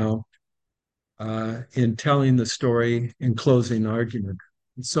exhibits now in telling the story and closing argument.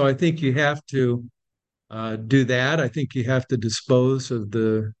 So I think you have to do that. I think you have to dispose of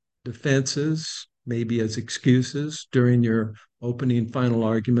the defenses, maybe as excuses during your opening final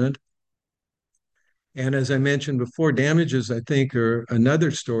argument. And as I mentioned before, damages, I think, are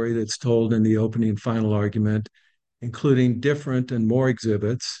another story that's told in the opening final argument, including different and more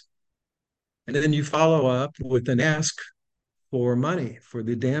exhibits. And then you follow up with an ask for money for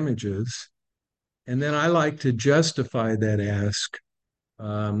the damages. And then I like to justify that ask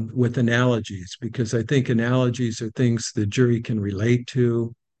with analogies, because I think analogies are things the jury can relate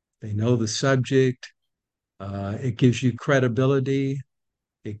to. They know the subject. It gives you credibility.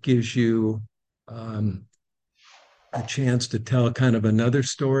 It gives you um, a chance to tell kind of another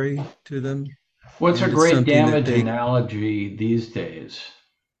story to them. What's a And it's great something that damage they, analogy these days?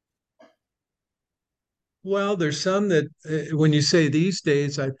 well, there's some that, when you say these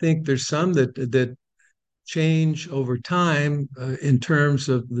days, I think there's some that change over time in terms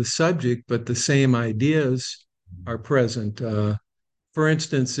of the subject, but the same ideas are present. For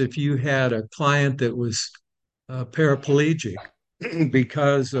instance, if you had a client that was paraplegic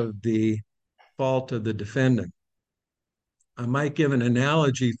because of the fault of the defendant, I might give an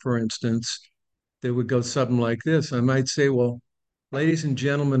analogy, for instance, that would go something like this. I might say, well, ladies and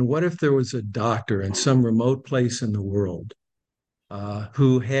gentlemen, what if there was a doctor in some remote place in the world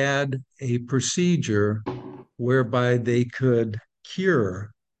who had a procedure whereby they could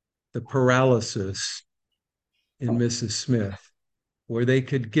cure the paralysis in Mrs. Smith, where they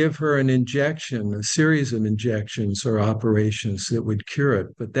could give her an injection, a series of injections or operations that would cure it.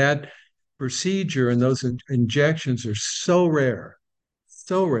 But that procedure and those injections are so rare,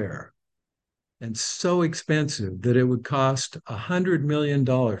 and so expensive that it would cost $100 million,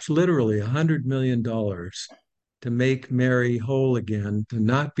 literally $100 million, to make Mary whole again, to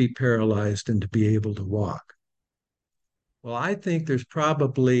not be paralyzed and to be able to walk. Well, I think there's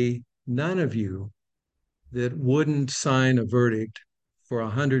probably none of you that wouldn't sign a verdict for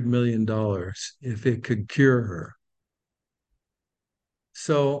 $100 million if it could cure her.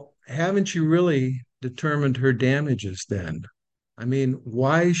 So haven't you really determined her damages then? I mean,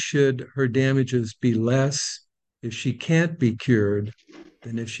 why should her damages be less if she can't be cured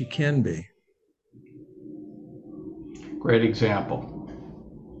than if she can be? Great example.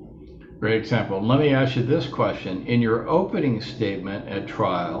 Great example. Let me ask you this question. In your opening statement at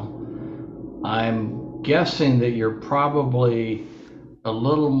trial, I'm guessing that you're probably a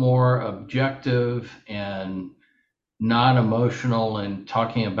little more objective and non-emotional in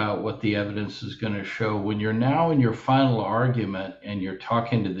talking about what the evidence is going to show. When you're now in your final argument and you're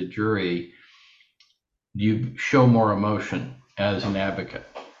talking to the jury, you show more emotion as an advocate.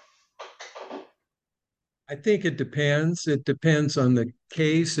 I think it depends. It depends on the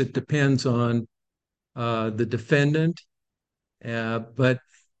case. It depends on the defendant. But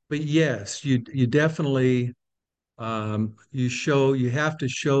yes, you definitely you have to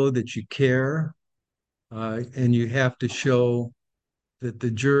show that you care, and you have to show that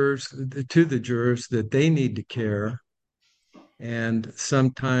the jurors that they need to care, and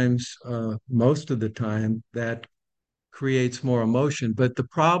sometimes, most of the time, that creates more emotion. But the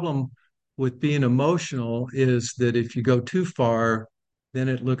problem with being emotional is that if you go too far, then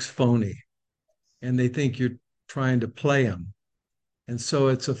it looks phony, and they think you're trying to play them. And so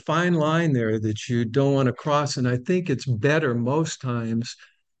it's a fine line there that you don't want to cross. And I think it's better most times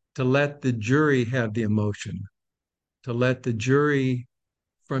to let the jury have the emotion, to let the jury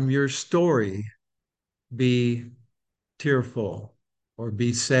from your story be tearful or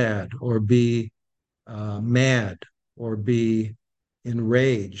be sad or be mad or be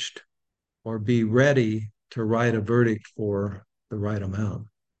enraged or be ready to write a verdict for the right amount.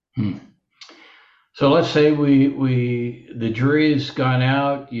 Hmm. So let's say the jury's gone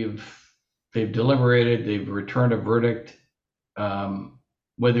out, they've deliberated, they've returned a verdict.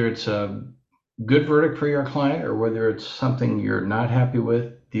 Whether it's a good verdict for your client or whether it's something you're not happy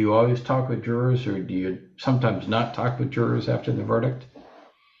with, do you always talk with jurors or do you sometimes not talk with jurors after the verdict?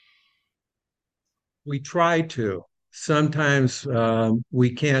 We try to. Sometimes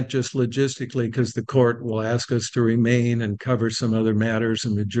we can't just logistically because the court will ask us to remain and cover some other matters,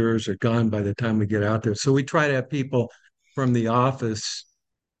 and the jurors are gone by the time we get out there. So we try to have people from the office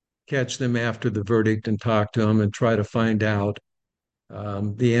catch them after the verdict and talk to them and try to find out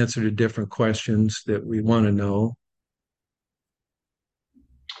the answer to different questions that we want to know.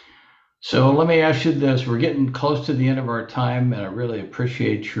 So let me ask you this. We're getting close to the end of our time, and I really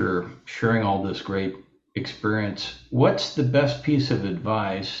appreciate your sharing all this great experience. What's the best piece of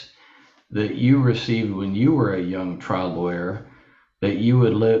advice that you received when you were a young trial lawyer that you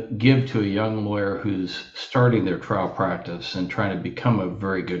would give to a young lawyer who's starting their trial practice and trying to become a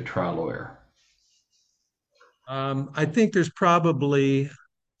very good trial lawyer? I think there's probably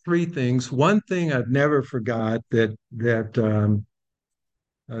three things. One thing I've never forgot that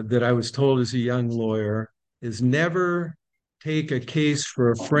I was told as a young lawyer is never take a case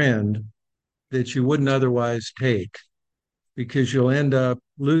for a friend that you wouldn't otherwise take because you'll end up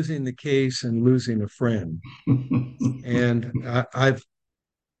losing the case and losing a friend. And I've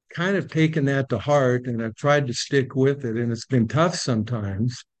kind of taken that to heart and I've tried to stick with it. And it's been tough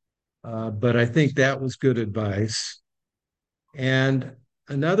sometimes, but I think that was good advice. And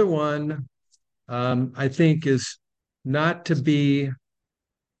another one I think is not to be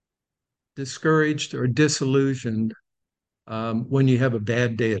discouraged or disillusioned when you have a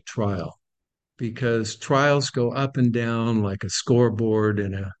bad day at trial, because trials go up and down like a scoreboard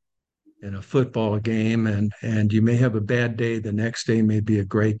in a football game, and you may have a bad day. The next day may be a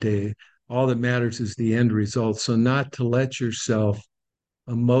great day. All that matters is the end result. So not to let yourself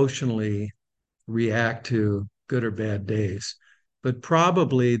emotionally react to good or bad days. But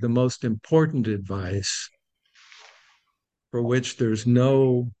probably the most important advice, for which there's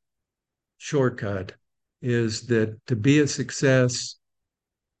no shortcut, is that to be a success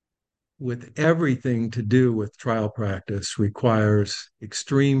with everything to do with trial practice requires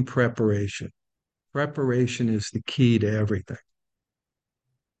extreme preparation. Preparation is the key to everything.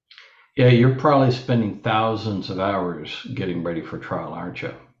 Yeah, you're probably spending thousands of hours getting ready for trial, aren't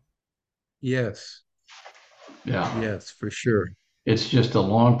you? Yes, Yeah. yes, for sure. It's just a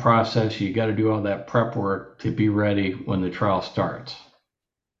long process. You got to do all that prep work to be ready when the trial starts.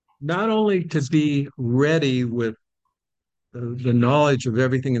 Not only to be ready with the knowledge of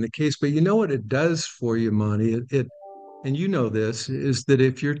everything in the case, but you know what it does for you, Monty? And you know this, is that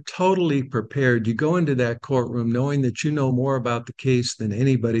if you're totally prepared, you go into that courtroom knowing that you know more about the case than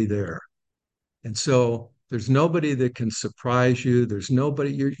anybody there. And so there's nobody that can surprise you. There's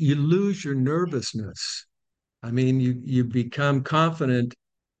nobody, you lose your nervousness. I mean, you become confident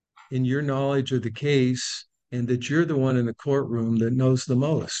in your knowledge of the case and that you're the one in the courtroom that knows the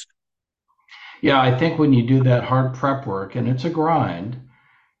most. Yeah, I think when you do that hard prep work, and it's a grind,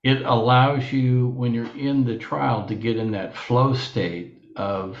 it allows you, when you're in the trial, to get in that flow state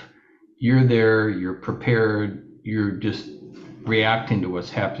of you're there, you're prepared, you're just reacting to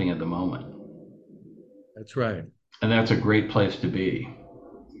what's happening at the moment. That's right. And that's a great place to be.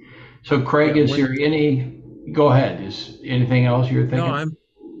 So, Craig, Yeah. is there any, go ahead, is anything else you're No, thinking? I'm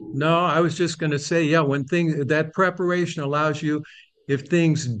no, I was just going to say, yeah, when things that preparation allows you, if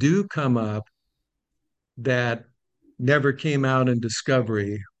things do come up that never came out in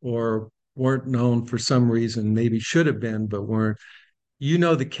discovery or weren't known for some reason, maybe should have been, but weren't, you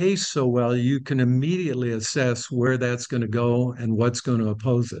know the case so well, you can immediately assess where that's going to go and what's going to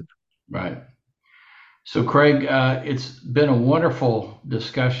oppose it. Right. So, Craig, it's been a wonderful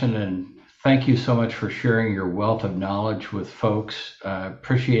discussion, and thank you so much for sharing your wealth of knowledge with folks.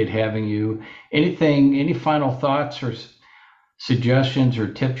 Appreciate having you. Anything, any final thoughts or suggestions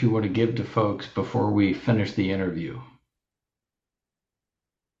or tips you want to give to folks before we finish the interview?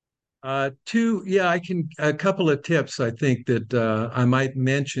 Yeah, I can, a couple of tips I think that I might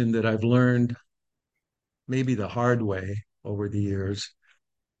mention that I've learned maybe the hard way over the years.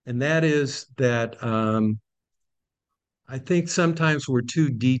 And that is that I think sometimes we're too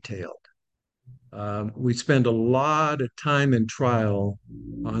detailed. We spend a lot of time in trial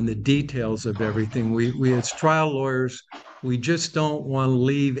on the details of everything. We as trial lawyers, we just don't want to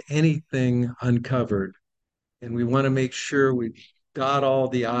leave anything uncovered, and we want to make sure we dot all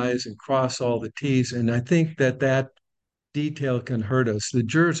the I's and cross all the T's. And I think that that detail can hurt us. The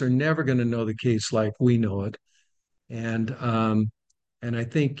jurors are never going to know the case like we know it, and um, and I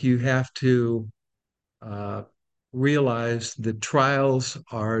think you have to uh, realize that trials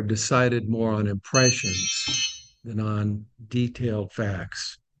are decided more on impressions than on detailed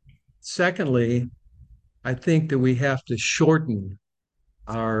facts. Secondly, I think that we have to shorten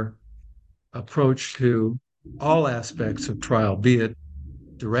our approach to all aspects of trial, be it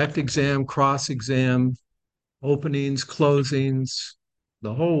direct exam, cross exam, openings, closings,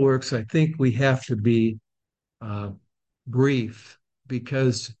 the whole works. I think we have to be uh, brief,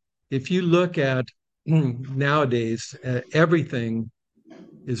 because if you look at nowadays, everything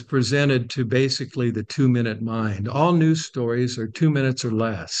is presented to basically the 2 minute mind. All news stories are 2 minutes or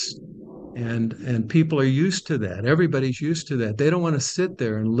less. And people are used to that. Everybody's used to that. They don't want to sit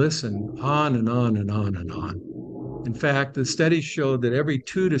there and listen on and on and on and on. In fact, the studies show that every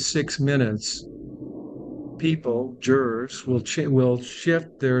 2 to 6 minutes, people, jurors, will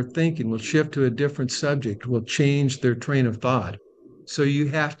shift their thinking, will shift to a different subject, will change their train of thought. So you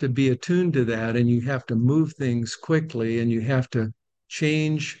have to be attuned to that, and you have to move things quickly, and you have to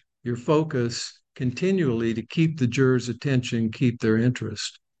change your focus continually to keep the jurors' attention, keep their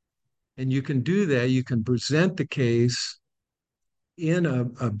interest. And you can do that. You can present the case in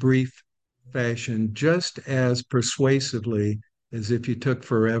a brief fashion just as persuasively as if you took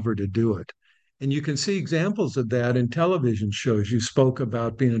forever to do it. And you can see examples of that in television shows. You spoke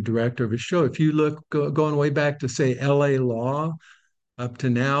about being a director of a show. If you look going way back to, say, LA Law, up to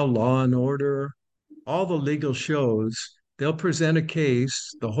now, Law and Order, all the legal shows, they'll present a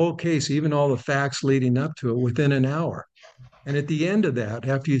case, the whole case, even all the facts leading up to it, within an hour. And at the end of that,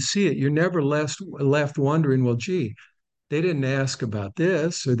 after you see it, you're never left wondering, well, gee, they didn't ask about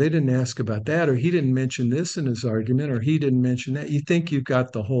this, or they didn't ask about that, or he didn't mention this in his argument, or he didn't mention that. You think you've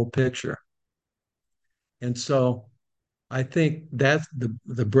got the whole picture. And so I think that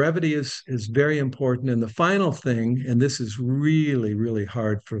the brevity is very important. And the final thing, and this is really, really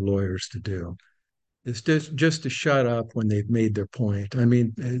hard for lawyers to do, is just to shut up when they've made their point. I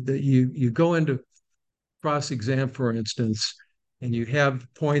mean, you go into cross-exam, for instance, and you have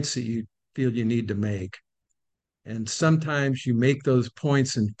points that you feel you need to make. And sometimes you make those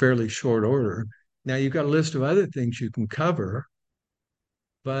points in fairly short order. Now you've got a list of other things you can cover,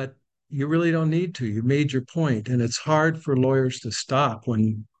 but you really don't need to. You made your point, and it's hard for lawyers to stop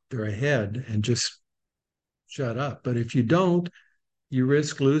when they're ahead and just shut up. But if you don't, you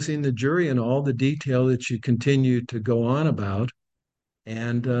risk losing the jury and all the detail that you continue to go on about,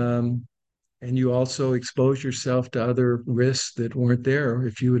 and you also expose yourself to other risks that weren't there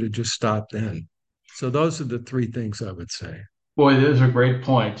if you would have just stopped then. So those are the three things I would say. Boy, those are great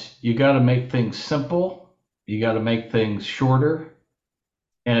points. You got to make things simple. You got to make things shorter.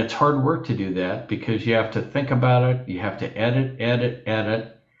 And it's hard work to do that because you have to think about it. You have to edit, edit,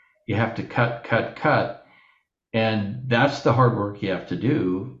 edit. You have to cut, cut, cut. And that's the hard work you have to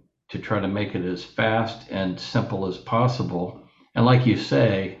do to try to make it as fast and simple as possible. And like you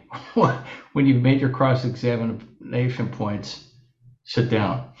say, when you've made your cross-examination points, sit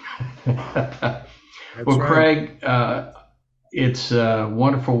down. That's Well, right. Craig, it's a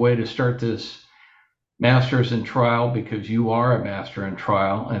wonderful way to start this Masters in Trial because you are a master in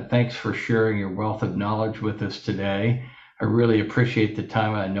trial. And thanks for sharing your wealth of knowledge with us today. I really appreciate the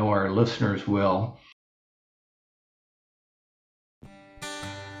time. I know our listeners will.